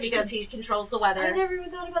God, Pudge because the- he controls the I weather. never even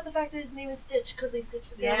thought about the fact that his name is Stitch because they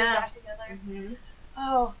stitched the family Yeah. back together. Mhm.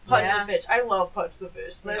 Oh, Pudge Yeah. the Fish. I love Pudge the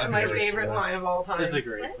Fish. That's I've my never seen favorite that. line of all time. It's a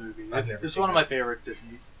great What? movie. I've It's, never it's seen one of it. my favorite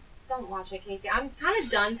Disney's. Don't watch it, Casey. I'm kind of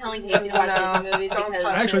done telling Casey to watch No, Disney movies don't because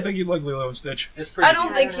touch I actually it. think you'd like Lilo and Stitch. It's pretty. I don't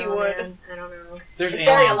good. think he would. man. I don't know. There's It's aliens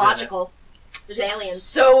very in it. illogical. There's It's aliens.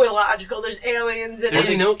 so illogical. There's aliens in Does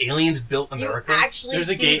he it. know aliens built You America? actually There's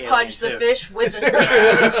a see gay Punch alien, the too. fish with a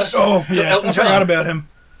sandwich. Oh, So yeah. Elton I forgot John. about him.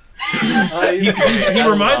 He He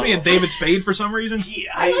reminds me of David Spade for some reason.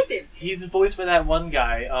 I liked it. He's voiced by that one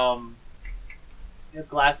guy. He has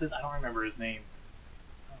glasses. I don't remember his name.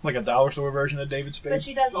 Like a dollar store version of David Spade. But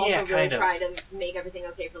she does also Yeah, really kind of. try to make everything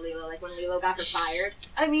okay for Lilo. Like when Lilo got her fired,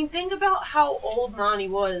 I mean, think about how old Nani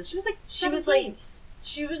was. she was like She was 17.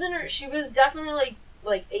 like, she was definitely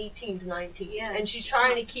like 18 to 19. Yeah. And she's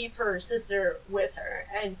trying to keep her sister with her.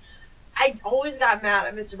 And I always got mad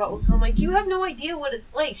at Mr. Bubbles. I'm like, you have no idea what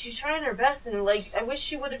it's like. She's trying her best. And like, I wish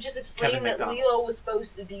she would have just explained Kevin that McDonald. Lilo was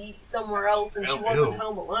supposed to be somewhere else and she Oh, wasn't ew.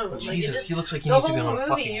 home alone. Like, it Jesus, just, he looks like he the needs to be whole on a movie,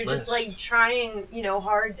 fucking you're list. just like trying,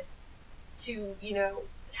 hard to,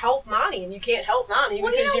 help Nani. And you can't help Nani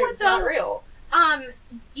Well, you because know what, it's not though? real.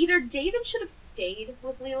 Either David should have stayed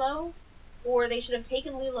with Lilo, or they should have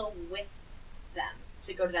taken Lilo with them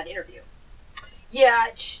to go to that interview. Yeah,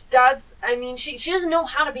 she doesn't know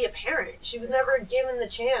how to be a parent. She was never given the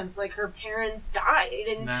chance. Like, her parents died,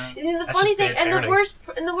 and No. and the That's funny just thing, bad and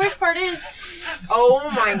parenting. the worst part is, oh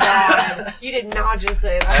my god, you did not just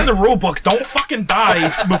say It's in that. the rule book. Don't fucking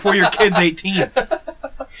die before your kid's 18. But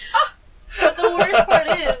the worst part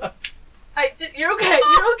is, you're okay.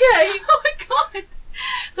 You're okay. Oh my god!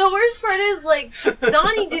 The worst part is, like,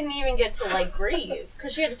 Nani didn't even get to like grieve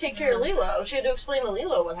because she had to take care of Lilo. She had to explain to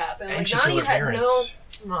Lilo what happened. And Like, she Nani killed her had parents.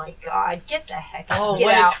 no. My god, get the heck out. Oh, Get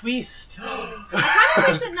what out. a twist! I kind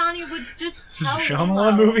of wish that Nani would just This tell is a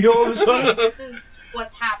Lilo, Shyamalan movie all of a sudden. "Hey, this is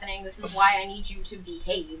what's happening. This is why I need you to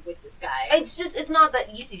behave with this guy." It's not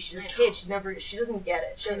that easy. She's a kid. She doesn't get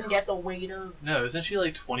it. She doesn't get the weight of No, isn't she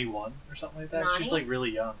like 21 or something like that? Nani? She's like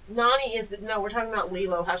really young. Nani is, but no, we're talking about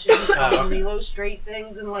Lilo. How she doesn't tell Oh, okay. Lilo straight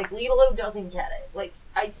things, and like Lilo doesn't get it. Like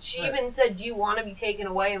she Right. even said, "Do you want to be taken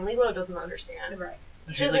away?" And Lilo doesn't understand. Right.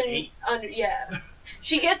 And She she's like doesn't 8. yeah.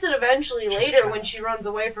 She gets it eventually She's a later child. when she runs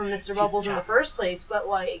away from Mr. a Bubbles in the child. first place. But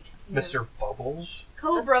like Mr. Bubbles?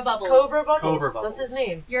 Cobra Bubbles. Cobra Bubbles, Cobra that's his Bubbles.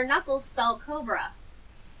 name. Your knuckles spell Cobra.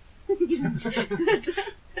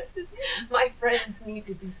 My friends need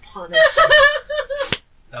to be punished.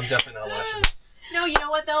 I'm definitely not watching this. No, you know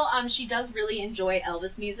what though? She does really enjoy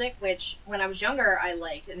Elvis music, which when I was younger I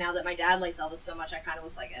liked, and now that my dad likes Elvis so much, I kind of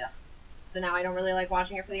was like, ugh. So now I don't really like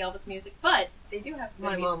watching it for the Elvis music, but they do have good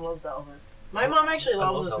My music. mom loves Elvis. My mom actually I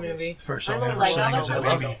loves love this Elvis. movie. First I song I don't ever like sang Elvis. is I a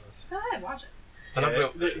love baby. Elvis. Go ahead, watch it.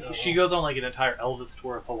 But I'm She goes on like an entire Elvis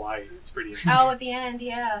tour of Hawaii. It's pretty interesting. Oh, at the end,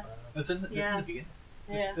 yeah. It's in the Yeah. beginning.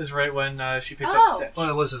 Yeah. This is right when she picks Oh. up Stitch. Well,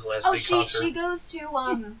 it was his last Oh, big she concert. goes to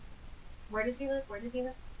where does he live? Where did he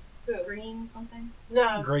live? Green something.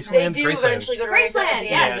 No, Graceland? they do Graceland. eventually go to Graceland, at the end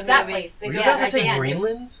yes, of the that movie. place. They Were go you Yeah, about to at the say end.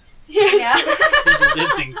 Greenland? Yeah. He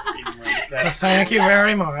lived in Greenland. That's- Thank you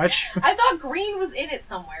very much. I thought Green was in it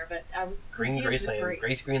somewhere, but I was Green confused with Graceland.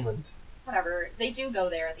 Grace Greenland. Whatever. They do go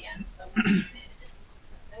there at the end, so I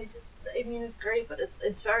mean, it's great, but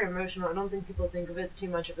it's very emotional. I don't think people think of it too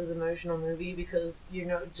much of as an emotional movie because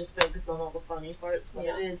just focused on all the funny parts. But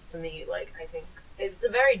Yeah. it is to me, like, I think it's a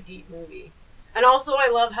very deep movie. And also, I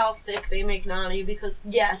love how thick they make Nani because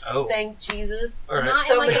yes, Oh. thank Jesus. All right. not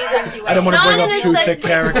in like a Somebody- sexy way. I don't want to Not bring in up a two sexy thick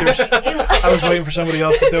characters. way. I was waiting for somebody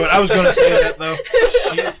else to do it. I was going to say that though.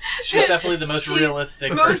 She's definitely the most She's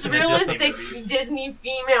realistic Most person in Disney realistic movies. Disney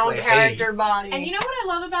female Wait, character body. And you know what I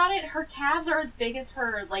love about it? Her calves are as big as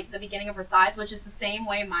her, like, the beginning of her thighs, which is the same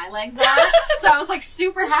way my legs are. So I was, like,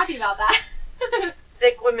 super happy about that.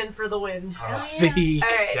 thick women for the win. Oh, Thick. All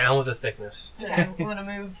right, down with the thickness. so I'm gonna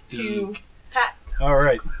move to Pat. All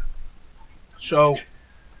right. So,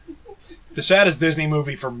 the saddest Disney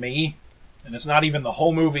movie for me, and it's not even the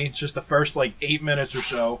whole movie, it's just the first, 8 minutes or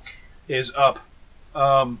so, is Up.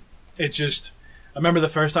 It just... I remember the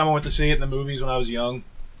first time I went to see it in the movies when I was young,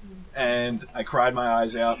 and I cried my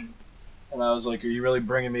eyes out. And I was like, are you really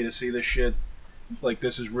bringing me to see this shit? Like,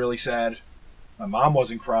 this is really sad. My mom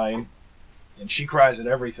wasn't crying, and she cries at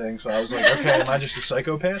everything, so I was like, okay, am I just a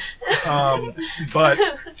psychopath? But...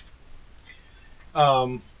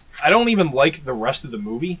 I don't even like the rest of the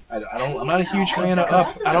movie. I'm not a huge fan of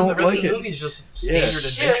Up. I don't the rest like of the it. movie's just Yeah.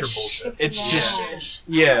 standard adventure Shush. bullshit. It's just, Shush.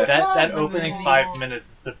 yeah. That Love opening movie. 5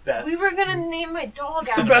 minutes is the best. We were gonna name my dog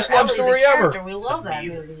It's the after best love Ellie, story the ever. character. We love that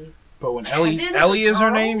amazing. movie. But when Vince Ellie is her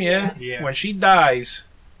Earl? name, yeah. Yeah. When she dies,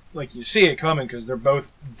 you see it coming because they're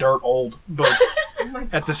both dirt old. But Oh my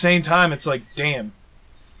at the same time, it's like, damn,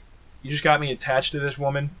 you just got me attached to this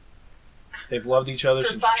woman. They've loved each other For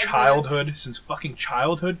since 5 childhood, since fucking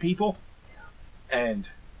childhood, people. And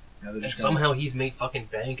Now they're And just gonna- somehow he's made fucking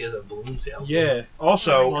bank as a balloon salesman. Yeah.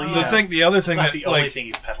 Also, Well, yeah. the other It's thing not that the only like thing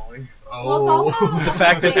he's peddling. Oh. Well, it's also the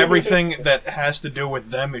fact that everything that has to do with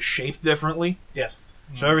them is shaped differently. Yes.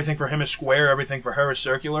 So everything for him is square, everything for her is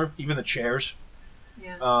circular, even the chairs.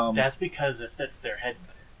 Yeah. That's because it fits their head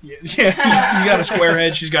better. Yeah, you got a square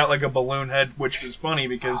head. She's got like a balloon head, which is funny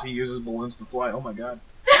because he uses balloons to fly. Oh my god,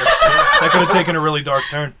 that could have taken a really dark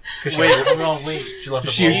turn. Because she, Wait, wait. She loved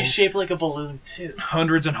to She- blow. she's shaped like a balloon too.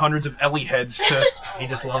 Hundreds and hundreds of Ellie heads to. He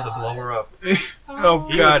just loved to blow her up. Oh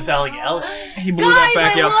He god, was selling Ellie. he blew that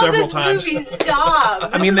back I out love several this times. Movie. Stop.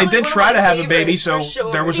 I mean, they did try to have a baby, so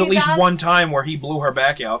there was See, at least that's- one time where he blew her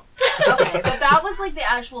back out. Okay, but that was like the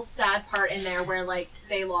actual sad part in there where like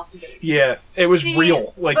they lost the baby. Yeah, it was See,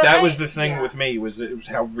 real. Like but that was the thing yeah. with me was it was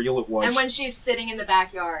how real it was. And when she's sitting in the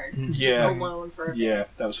backyard, just Yeah. alone for a bit. Yeah,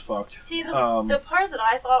 that was fucked. See, the Um, part that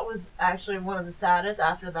I thought was actually one of the saddest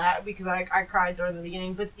after that, because I cried during the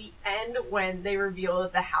beginning, but the end when they reveal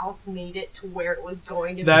that the house made it to where it was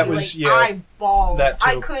going to That be, was- like, yeah, I bawled. that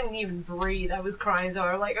I too. couldn't even breathe. I was crying so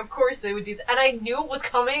hard. Like, of course they would do that. And I knew it was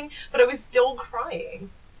coming, but I was still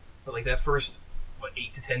crying. But like that first,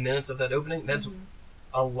 8 to 10 minutes of that opening, that's Mm-hmm.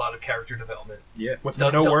 a lot of character development. yeah, with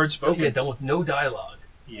Done- no done- words spoken. Yeah, done with no dialogue,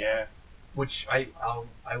 Yeah. which I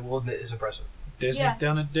will admit is impressive. Disney Yeah.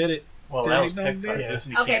 done it, did it. Well, Disney that was done Pixar. did it.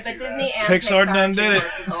 Disney Okay, can't but do that. Disney and Pixar Pixar done did it.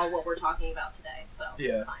 DreamWorks is all what we're talking about today, so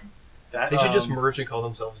Yeah. it's fine. That, They should just Um, merge and call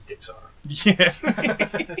themselves Dixar. Yeah,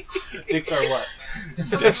 Pixar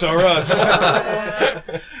what? dicks are us.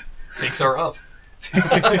 Dixar up.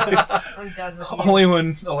 I'm done with you. Only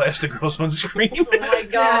when Elastigirl's on screen. Oh my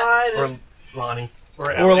god. Or Lonnie.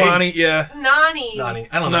 Or Or Lonnie, yeah. Nani. Lonnie.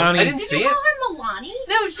 I don't know. Nani. I didn't Did see you it. call her Milani?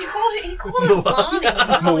 No, he called her Lonnie.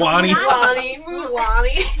 Moani. Lonnie.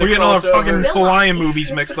 Mulani. We're getting all our crossover. fucking Milani. Hawaiian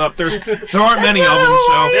movies mixed up. There aren't many of not them, a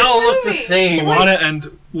so. They all look the Movie. same. Moana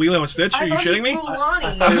and Lilo and Stitch, are you thought shitting me?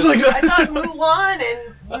 Mulani. I was like, I thought Mulan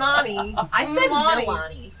and Nani. I said Milani.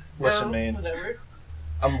 Milani. listen, No, man. Whatever.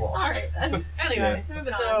 I'm lost. Alright then. Anyway,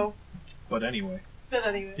 Moving on. so, But anyway, but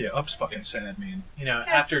anyway. yeah, Up's fucking sad, man. You know,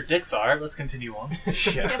 after Dixar, let's continue on. Yeah.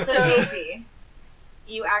 Yeah, so Casey,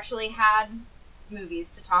 you actually had movies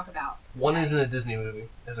to talk about. One today. isn't a Disney movie,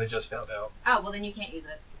 as I just found out. Oh, well then you can't use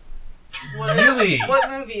it. What, Really? what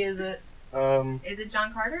movie is it? Is it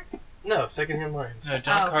John Carter? No, Secondhand Lions. No,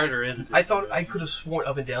 John Oh. Carter is. I thought I could have sworn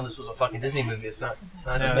up and down this was a fucking Disney movie. It's not.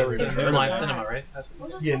 I No, never it's even New heard Line of it. Cinema, right? That's We'll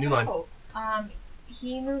what just Yeah, look New it Line. up.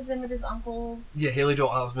 He moves in with his uncles. Yeah, Haley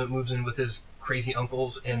Joel Osment moves in with his crazy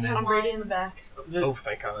uncles, and I'm then Brady in the back. oh,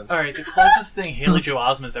 thank God, Alright, the closest thing Haley Joel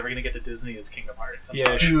Osment's ever gonna get to Disney is Kingdom Hearts. I'm Yeah,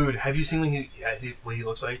 sorry. dude, have you seen what he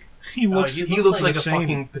looks like? He looks, he He looks like the a same.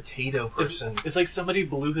 fucking potato person. It's like somebody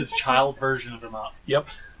blew his child version of him up. Yep.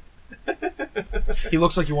 He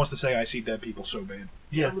looks like he wants to say, I see dead people so bad.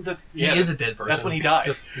 Yeah, That's, he is a dead person. That's when he dies.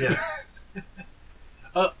 Just, yeah.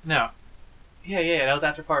 Oh, no. Yeah, that was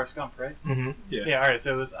after Forrest Gump, right? Mm-hmm. Yeah, alright,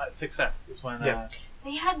 so it was Sixth Sense. Is when, Yeah.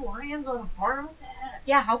 They had lions on a farm. What the heck?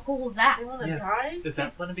 Yeah, how cool was that? They want to Yeah. die? is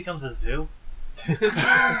that when it becomes a zoo? Just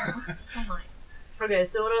the line. Okay,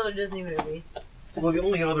 so what other Disney movie? Well, the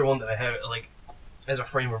only other one that I have, like, as a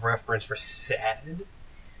frame of reference for sad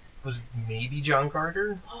was maybe John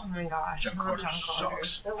Carter. Oh my gosh, John not Carter John Carter.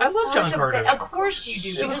 sucks. That I was love such John a Carter. Of course you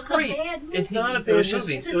do. It was It's great. a bad movie. It's not a It bad was just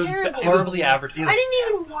movie. It's a it was terrible horribly movie. advertised. I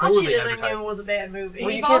didn't even watch Horribly it and I advertised. knew it was a bad movie. Well,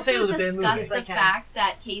 you We've can't say also it was a bad discussed movie. the fact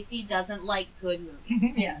that Casey doesn't like good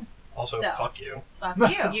movies. Yes. Also, So. fuck you. Fuck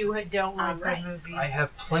you. You don't like good Alright. movies. I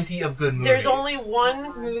have plenty of good movies. There's only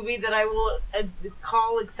one movie that I will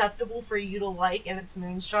call acceptable for you to like, and it's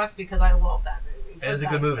Moonstruck because I love that movie. It is a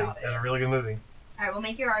But good that's movie. about It's a it. really good movie. Alright, we'll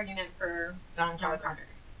make your argument for John John Carter. Carter.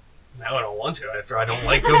 Now I don't want to after I don't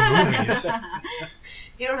like good movies.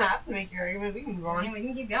 You don't have to make your argument. We can move I mean, on. we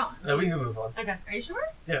can keep going. No, we can move on. Are you sure?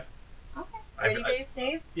 Yeah. Okay. I- Ready, I-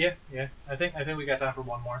 Dave? Yeah. I think we got time for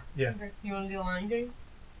one more. Okay. You want to do Lion King?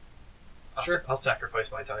 Sure. I'll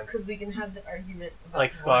sacrifice my time. Because we can have the argument about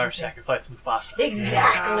Like the Scar Lion King. sacrificed Mufasa.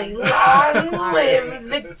 Exactly. Yeah. Long live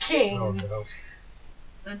the king. Oh no.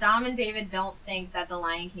 So Dom and David don't think that The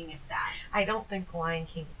Lion King is sad. I don't think Lion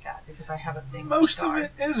King is sad because I have a thing. Most for of Scar.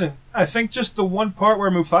 it isn't. I think just the one part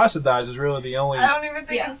where Mufasa dies is really the only. I don't even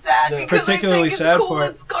think Yeah. it's sad The because particularly I think it's sad cool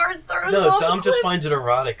part- that Scar throws No, off Dom a just cliff. finds it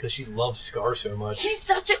erotic because she loves Scar so much. He's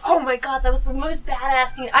such a. Oh my god, that was the most badass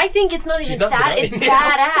scene. I think it's not She's even not sad. bad. It's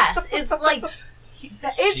badass. It's like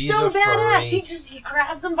It's She's so a badass. furry. He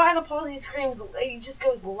grabs him by the paws. He screams. He just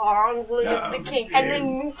goes long, look at the king, and then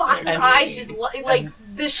Mufasa's And- eyes just like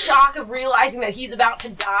the shock of realizing that he's about to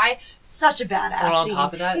die. Such a badass Well, on scene.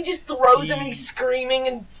 top of that, he just throws him and he's screaming,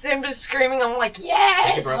 and Simba's screaming. I'm like, Thank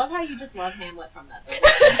yes. you, bro. I love how you just love Hamlet from that.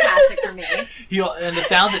 That's fantastic for me. and the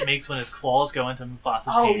sound it makes when his claws go into Mufasa's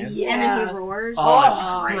Oh hand. yeah. And then he roars. Oh, it's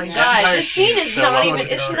Oh great. my That god, entire the scene is so not well even.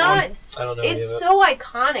 done. It's I not. don't know any It's of it. so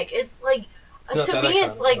iconic. It's like Not to that me, iconic,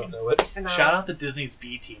 it's I like. don't know it. I know. Shout out to Disney's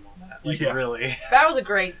B team on that. Like, Yeah. really. That was a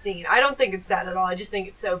great scene. I don't think it's sad at all. I just think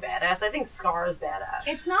it's so badass. I think Scar is badass.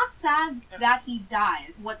 It's not sad that he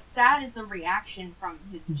dies. What's sad is the reaction from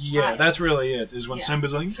his Yeah, child. that's really it. Is when Yeah.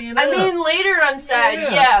 Simba's like, I mean, later I'm sad,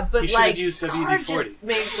 Yeah. yeah, He but should have like used Scar WD-40. just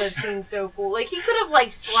makes that scene so cool. Like he could have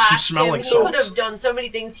like slashed smelling him. He salts. could have done so many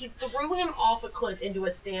things. He threw him off a cliff into a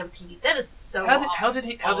stampede. That is so. How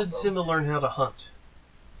did awesome. Simba learn how to hunt?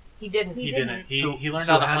 He didn't. He He didn't. didn't. He, So- he learned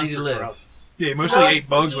so how to how hunt did he for live? grubs. yeah, he mostly ate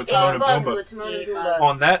bugs with Timon and bugs Pumbaa. with Timon and Ate Pumbaa. bugs.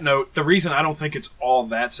 On that note, the reason I don't think it's all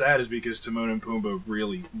that sad is because Timon and Pumbaa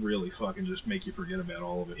really, really fucking just make you forget about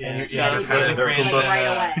all of it. Yeah, And shout yeah, out Yeah, to he because did. they're Like, Pumbaa.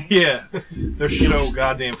 right away. Yeah, they're so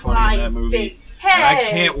goddamn funny in that movie. Hey, And I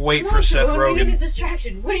can't wait for Seth We need a Rogen.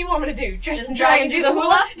 distraction. What do you want me to do? Dress Just and drag drag and and do do the the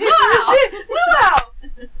hula? hula? Luau!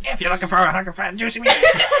 If you're looking for a hunk of fat and juicy meat,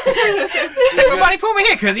 take my buddy Puma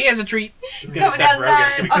here because he has a treat. It's gonna be Coming Seth down Rogen.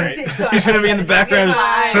 It's gonna be on great. the side. He's gonna be in the background.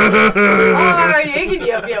 Oh, yanking,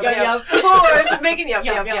 yep, Yup, yep. Horse, I'm making yep,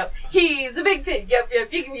 Yup, yep, yup. yep. He's a big pig, yep,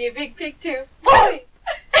 yep. You can be a big pig too. Boy!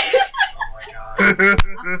 Oh my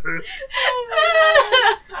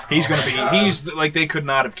god. He's gonna be. He's like they could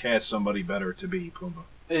not have cast somebody better to be Pumbaa.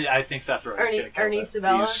 I think Seth Rogen's gonna kill Ernie it.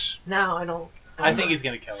 Sabella? He's- No, I don't. I think he's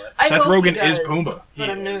gonna kill it. I Seth hope he Rogen is does, Pumbaa. He But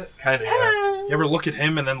I'm no. is. Kind of. Yeah. You ever look at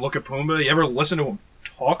him and then look at Pumbaa? You ever listen to him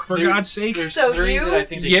talk? For There- God's sake. There's So three you- that I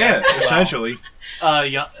think they Yeah, cast well. essentially.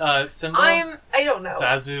 Simba, I don't know.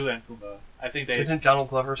 Zazu, and Pumbaa. I think they. Isn't Donald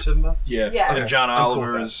Glover Simba? Yeah. Yes. And John I'm cool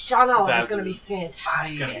Oliver with is. John Oliver's Zazu. gonna be It's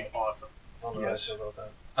fantastic. gonna be awesome. I don't know Yes. how I feel about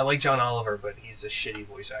that. I like John Oliver, but he's a shitty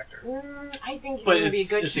voice actor. I think he's But gonna be it's-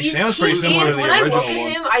 good. it's- He sounds pretty similar to the When I look original at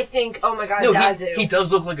one. him, I think, oh my god, No, Zazu. he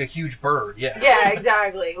does look like a huge bird. Yeah. Yeah,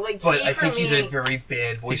 exactly. Like, But he, I for think he's me, a very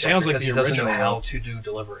bad voice He sounds actor like because he the doesn't know original how one. to do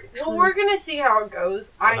delivery. Well, we're gonna see how it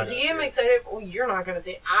goes. I'm not I gonna am see it. excited. Well, you're not gonna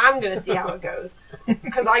see it. I'm gonna see how it goes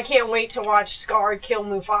because I can't wait to watch Scar kill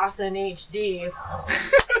Mufasa in HD.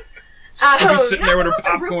 He'll be sitting You're there with not her supposed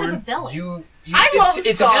to root for the popcorn. villain. You I love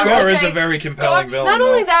it's Scar. Scar is okay? a very Scar- compelling villain. Not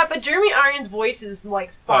only though. that, but Jeremy Irons' voice is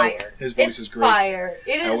like fire. his voice It's is great. Fire.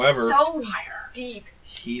 It is However, so deep.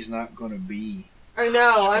 He's not gonna be. I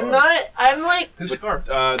know. Scar. I'm not. I'm like Who's Scar?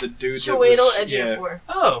 The dude that Chiwetel was, Ejiofor.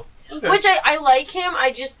 Oh, okay. Which I like him.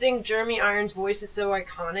 I just think Jeremy Irons' voice is so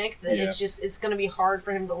iconic that Yeah. it's gonna be hard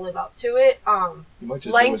for him to live up to it. He might just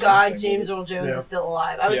do Thank his own God thing James with Earl Jones Yeah. is still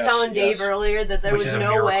alive. I was Yes, telling Dave yes. earlier that there Which was is a no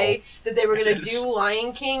miracle. way that they were It gonna is. do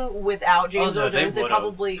Lion King without James no, Earl they Jones. They would've.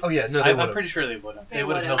 probably Oh yeah, no, they I'm would. pretty sure they would have. They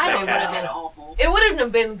would would have have. milked I that know it would cash have been out. awful. it wouldn't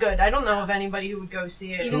have been good. I don't know if anybody who would go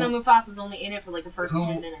see it. Even though Mufasa's only in it for like the first Who-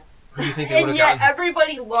 10 minutes. Who do you think they would And have yet gotten?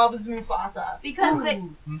 everybody loves Mufasa. Because they Who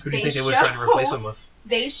do you they think they would have tried to show- replace him with?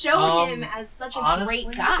 they showed Um, him as such a Honestly,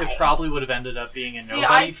 great guy. it probably would have ended up being a See,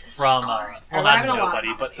 nobody I- from, Scars. well, We're not having a lot of nobody,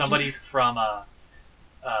 but conversations. somebody from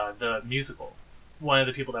the musical. One of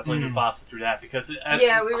the people that played Mm. Mufasa through that, because as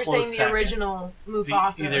Yeah, we were close saying the second. original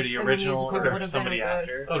Mufasa. Either the and original musical would or have been somebody good.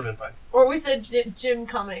 after. That would have been fine. Or we said Jim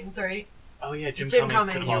Cummings, right? Oh yeah, Jim Jim Cummings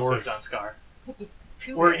could have Cummings. also Eeyore. done Scar.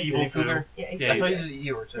 Pooh Or Bear. Evil Is he Pooh Pooh. Bear? Yeah, he's Yeah, I thought he you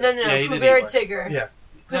did Eeyore too. No, Yeah, he Pooh did Bear and Eeyore. Tigger. Yeah.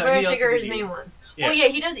 Pooh No, Bear he and also Tigger are did his main Eeyore. ones. Yeah. Well, yeah,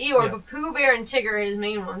 he does Eeyore, Yeah. but Pooh Bear and Tigger are his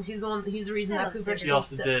main ones. He's the one. He's the reason I that love Pooh Bear Tigger. He still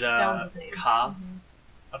also did sounds the same. Ka,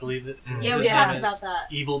 I believe it. Mm. Yeah, we his talked name about is. that.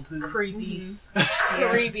 Evil Pooh. Creepy, Yeah.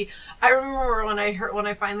 creepy. I remember when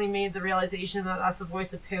I finally made the realization that that's the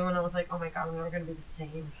voice of Pooh, and I was like, oh my god, we're gonna be the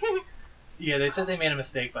same. Yeah, they said they made a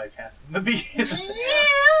mistake by casting the bee. And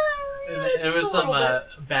just there was a some little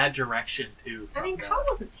bit. bad direction too. I mean, from, Kyle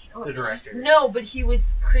wasn't the terrible. director. No, but he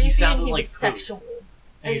was creepy and sounded he like was Pooh. sexual,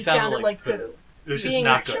 and he he sounded like Pooh. It was just Being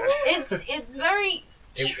not sexual. good. It's very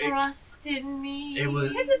It- it- trust in me. It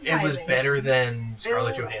was hypnotizing. better than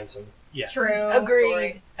Scarlett It- Johansson. Yes. True. Agreed.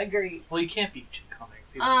 Story. Agreed. Well, you can't beat Jim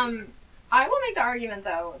Cummings. He's amazing. I will make the argument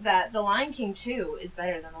though that The Lion King 2 is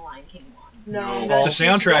better than The Lion King 1. No, No. I'm The gonna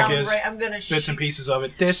soundtrack shoot is down, right, I'm gonna bits and pieces of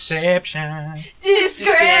it. Deception.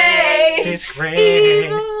 Disgrace. Disgrace.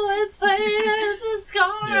 Evil is plain as the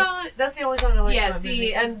scar Yeah. on it. That's the only song I like. Yeah, from that see-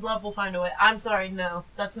 movie. And Love Will Find a Way. I'm sorry, no,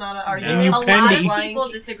 that's not an You argument. A lot pendy. of people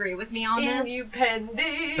disagree with me on this.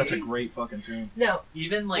 Innupendy. That's a great fucking tune. No,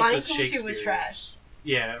 Even like Lion with King Shakespeare. 2 was trash.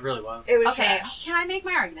 Yeah, it really was. It was Okay, trash. can I make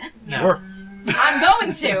my argument? No. Sure. I'm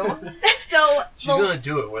going to. So, She's the- gonna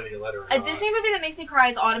do it whether you let her or a not. Disney movie that makes me cry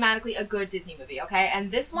is automatically a good Disney movie, okay? And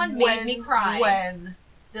this one made me cry. When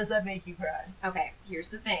does that make you cry? Okay, here's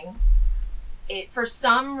the thing. It for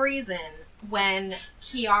some reason when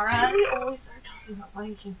Kiara, We always start talking about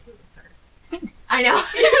Lion King 2 with her. I know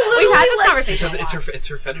literally we've had this like- conversation. Because a lot. it's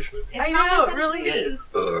her fetish movie. It's I not know, my it fetish really movie.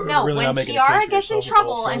 is. No, Really when not making a Kiara case for gets in yourself with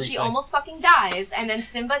all trouble and she furry thing. almost fucking dies, and then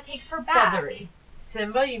Simba takes her back. Feathery.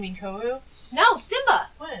 Simba, you mean Kovu? No, Simba.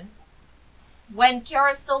 When? When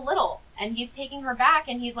Kiara's still little, and he's taking her back,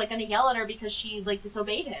 and he's like gonna yell at her because she like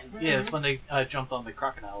disobeyed him. Yeah, it's when they jumped on the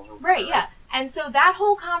crocodiles. Or Right, yeah. And so that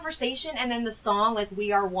whole conversation and then the song, like,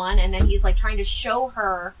 We Are One, and then he's, like, trying to show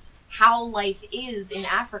her how life is in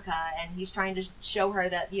Africa, and he's trying to show her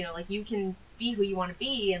that, you know, like, you can be who you want to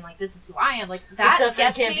be, and, like, this is who I am. Like, that Except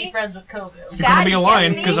gets I can't me. be friends with Kovu. You're That gonna be a gets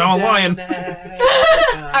lion me. because I'm a lion. All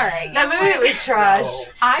right. That movie was trash. No.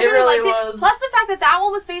 I It really really liked it. was. Plus the fact that that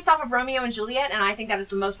one was based off of Romeo and Juliet, and I think that is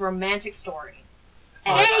the most romantic story. They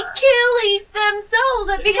ever. kill each themselves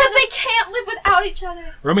at the Because end they can't live without each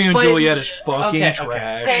other. Romeo and But- Juliet is fucking Okay,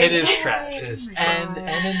 trash. okay. It is trash. It is And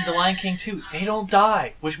in The Lion King 2, they don't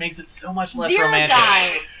die, which makes it so much less Zira romantic.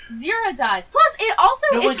 dies. Zira dies. Plus, it also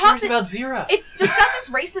No it one talks cares about Zira. it discusses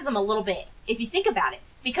racism a little bit, if you think about it.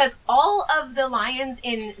 Because all of the lions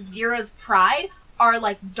in Zira's pride are,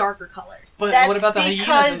 like, darker colored. But That's what about the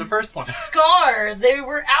hyenas in the because first one? Scar, they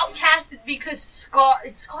were outcasted because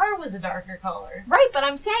Scar was a darker color. Right, but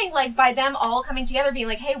I'm saying, like, by them all coming together being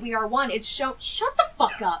like, hey, we are one, it's shut the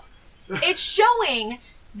fuck up. It's showing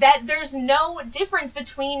that there's no difference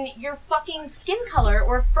between your fucking skin color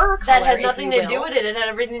or fur color. That had if nothing you to do will. with it. It had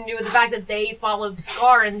everything to do with the fact that they followed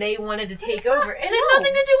Scar and they wanted to take not- over. It had no.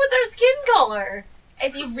 nothing to do with their skin color.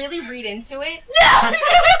 If you really read into it, No!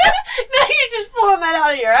 No, you're just pulling that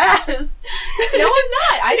out of your ass. no, I'm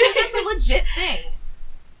not. I think that's a legit thing.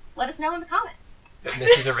 Let us know in the comments. That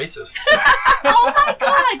Missy's a racist. Oh my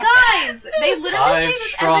god, guys! They literally Five say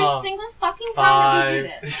this strong. every single fucking time that we do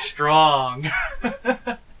 5 this. strong.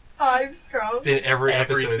 I'm strong. It's been every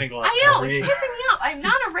episode. single I know, Every- it's pissing me off. I'm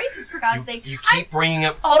not a racist, for God's sake. You keep bringing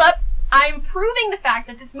up. Hold up. I'm proving the fact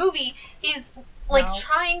that this movie is, like, No.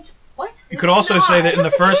 trying to... What? You could also say that in the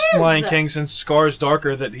Yes, it first is. Lion King, since Scar's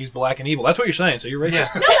darker, that he's black and evil. That's what you're saying, so you're racist.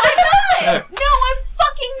 Yeah. No, I'm not! No, I'm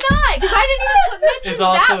fucking not! Because I didn't even mention It's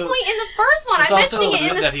that also- point in the first one. it's I'm also mentioning it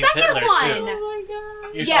in the that he's second Hitler, one. too. Oh my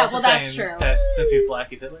god. You're Yeah, also well, that's saying true. That since he's black,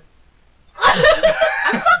 he's Hitler.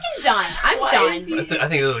 I'm fucking done. I'm Why done. is he- I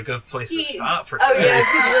think it was a good place to He- stop for Oh today. yeah,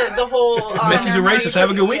 because the whole... Missy's a racist. Have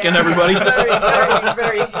a good weekend, everybody.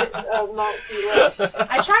 Very not too late.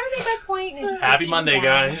 I try to make my point and it just Happy keeps Monday, being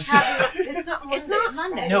down. guys. It's not Monday. It's not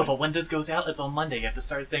Monday. No, but when this goes out, it's on Monday. You have to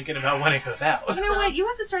start thinking about when it goes out. You know what? You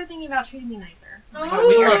have to start thinking about treating me nicer. We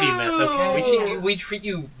love you, miss, okay? We treat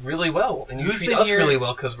you really well, and you Who's treat been us here- really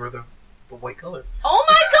well because we're the white color. Oh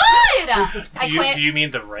my god! I Do quit. you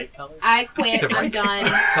mean the right color? I quit. The I'm right done.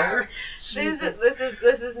 color? This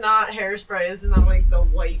is not Hairspray. This is not like the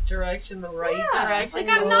white direction, the right Yeah, direction.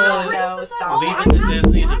 like, I'm This not is- racist at stop. all. Leave I'm it to not-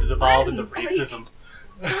 Disney I'm to devolve into friends. racism.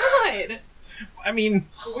 God. I mean,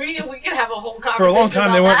 We can have a whole conversation. for a long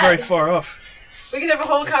time, they about weren't that. very far off. We can have a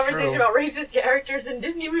whole conversation true. about racist characters in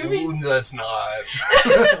Disney movies. Ooh, that's not.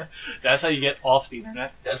 That's how you get off the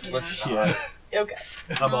internet. That's Yeah. Okay.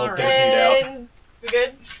 I'm all Alright. Disneyed out. And we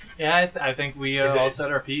good? Yeah, I think we Is it- all said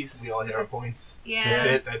our piece. We all hit our points. Yeah. That's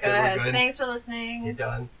it. That's Go it. ahead. We're good. Thanks for You're listening.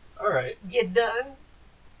 done. All right. You done?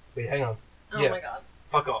 Wait, hang on. Oh Yeah. my god.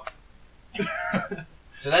 Fuck off.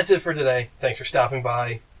 So that's it for today. Thanks for stopping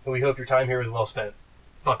by, and we hope your time here was well spent.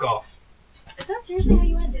 Fuck off. Is that seriously how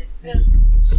you end it? Yes.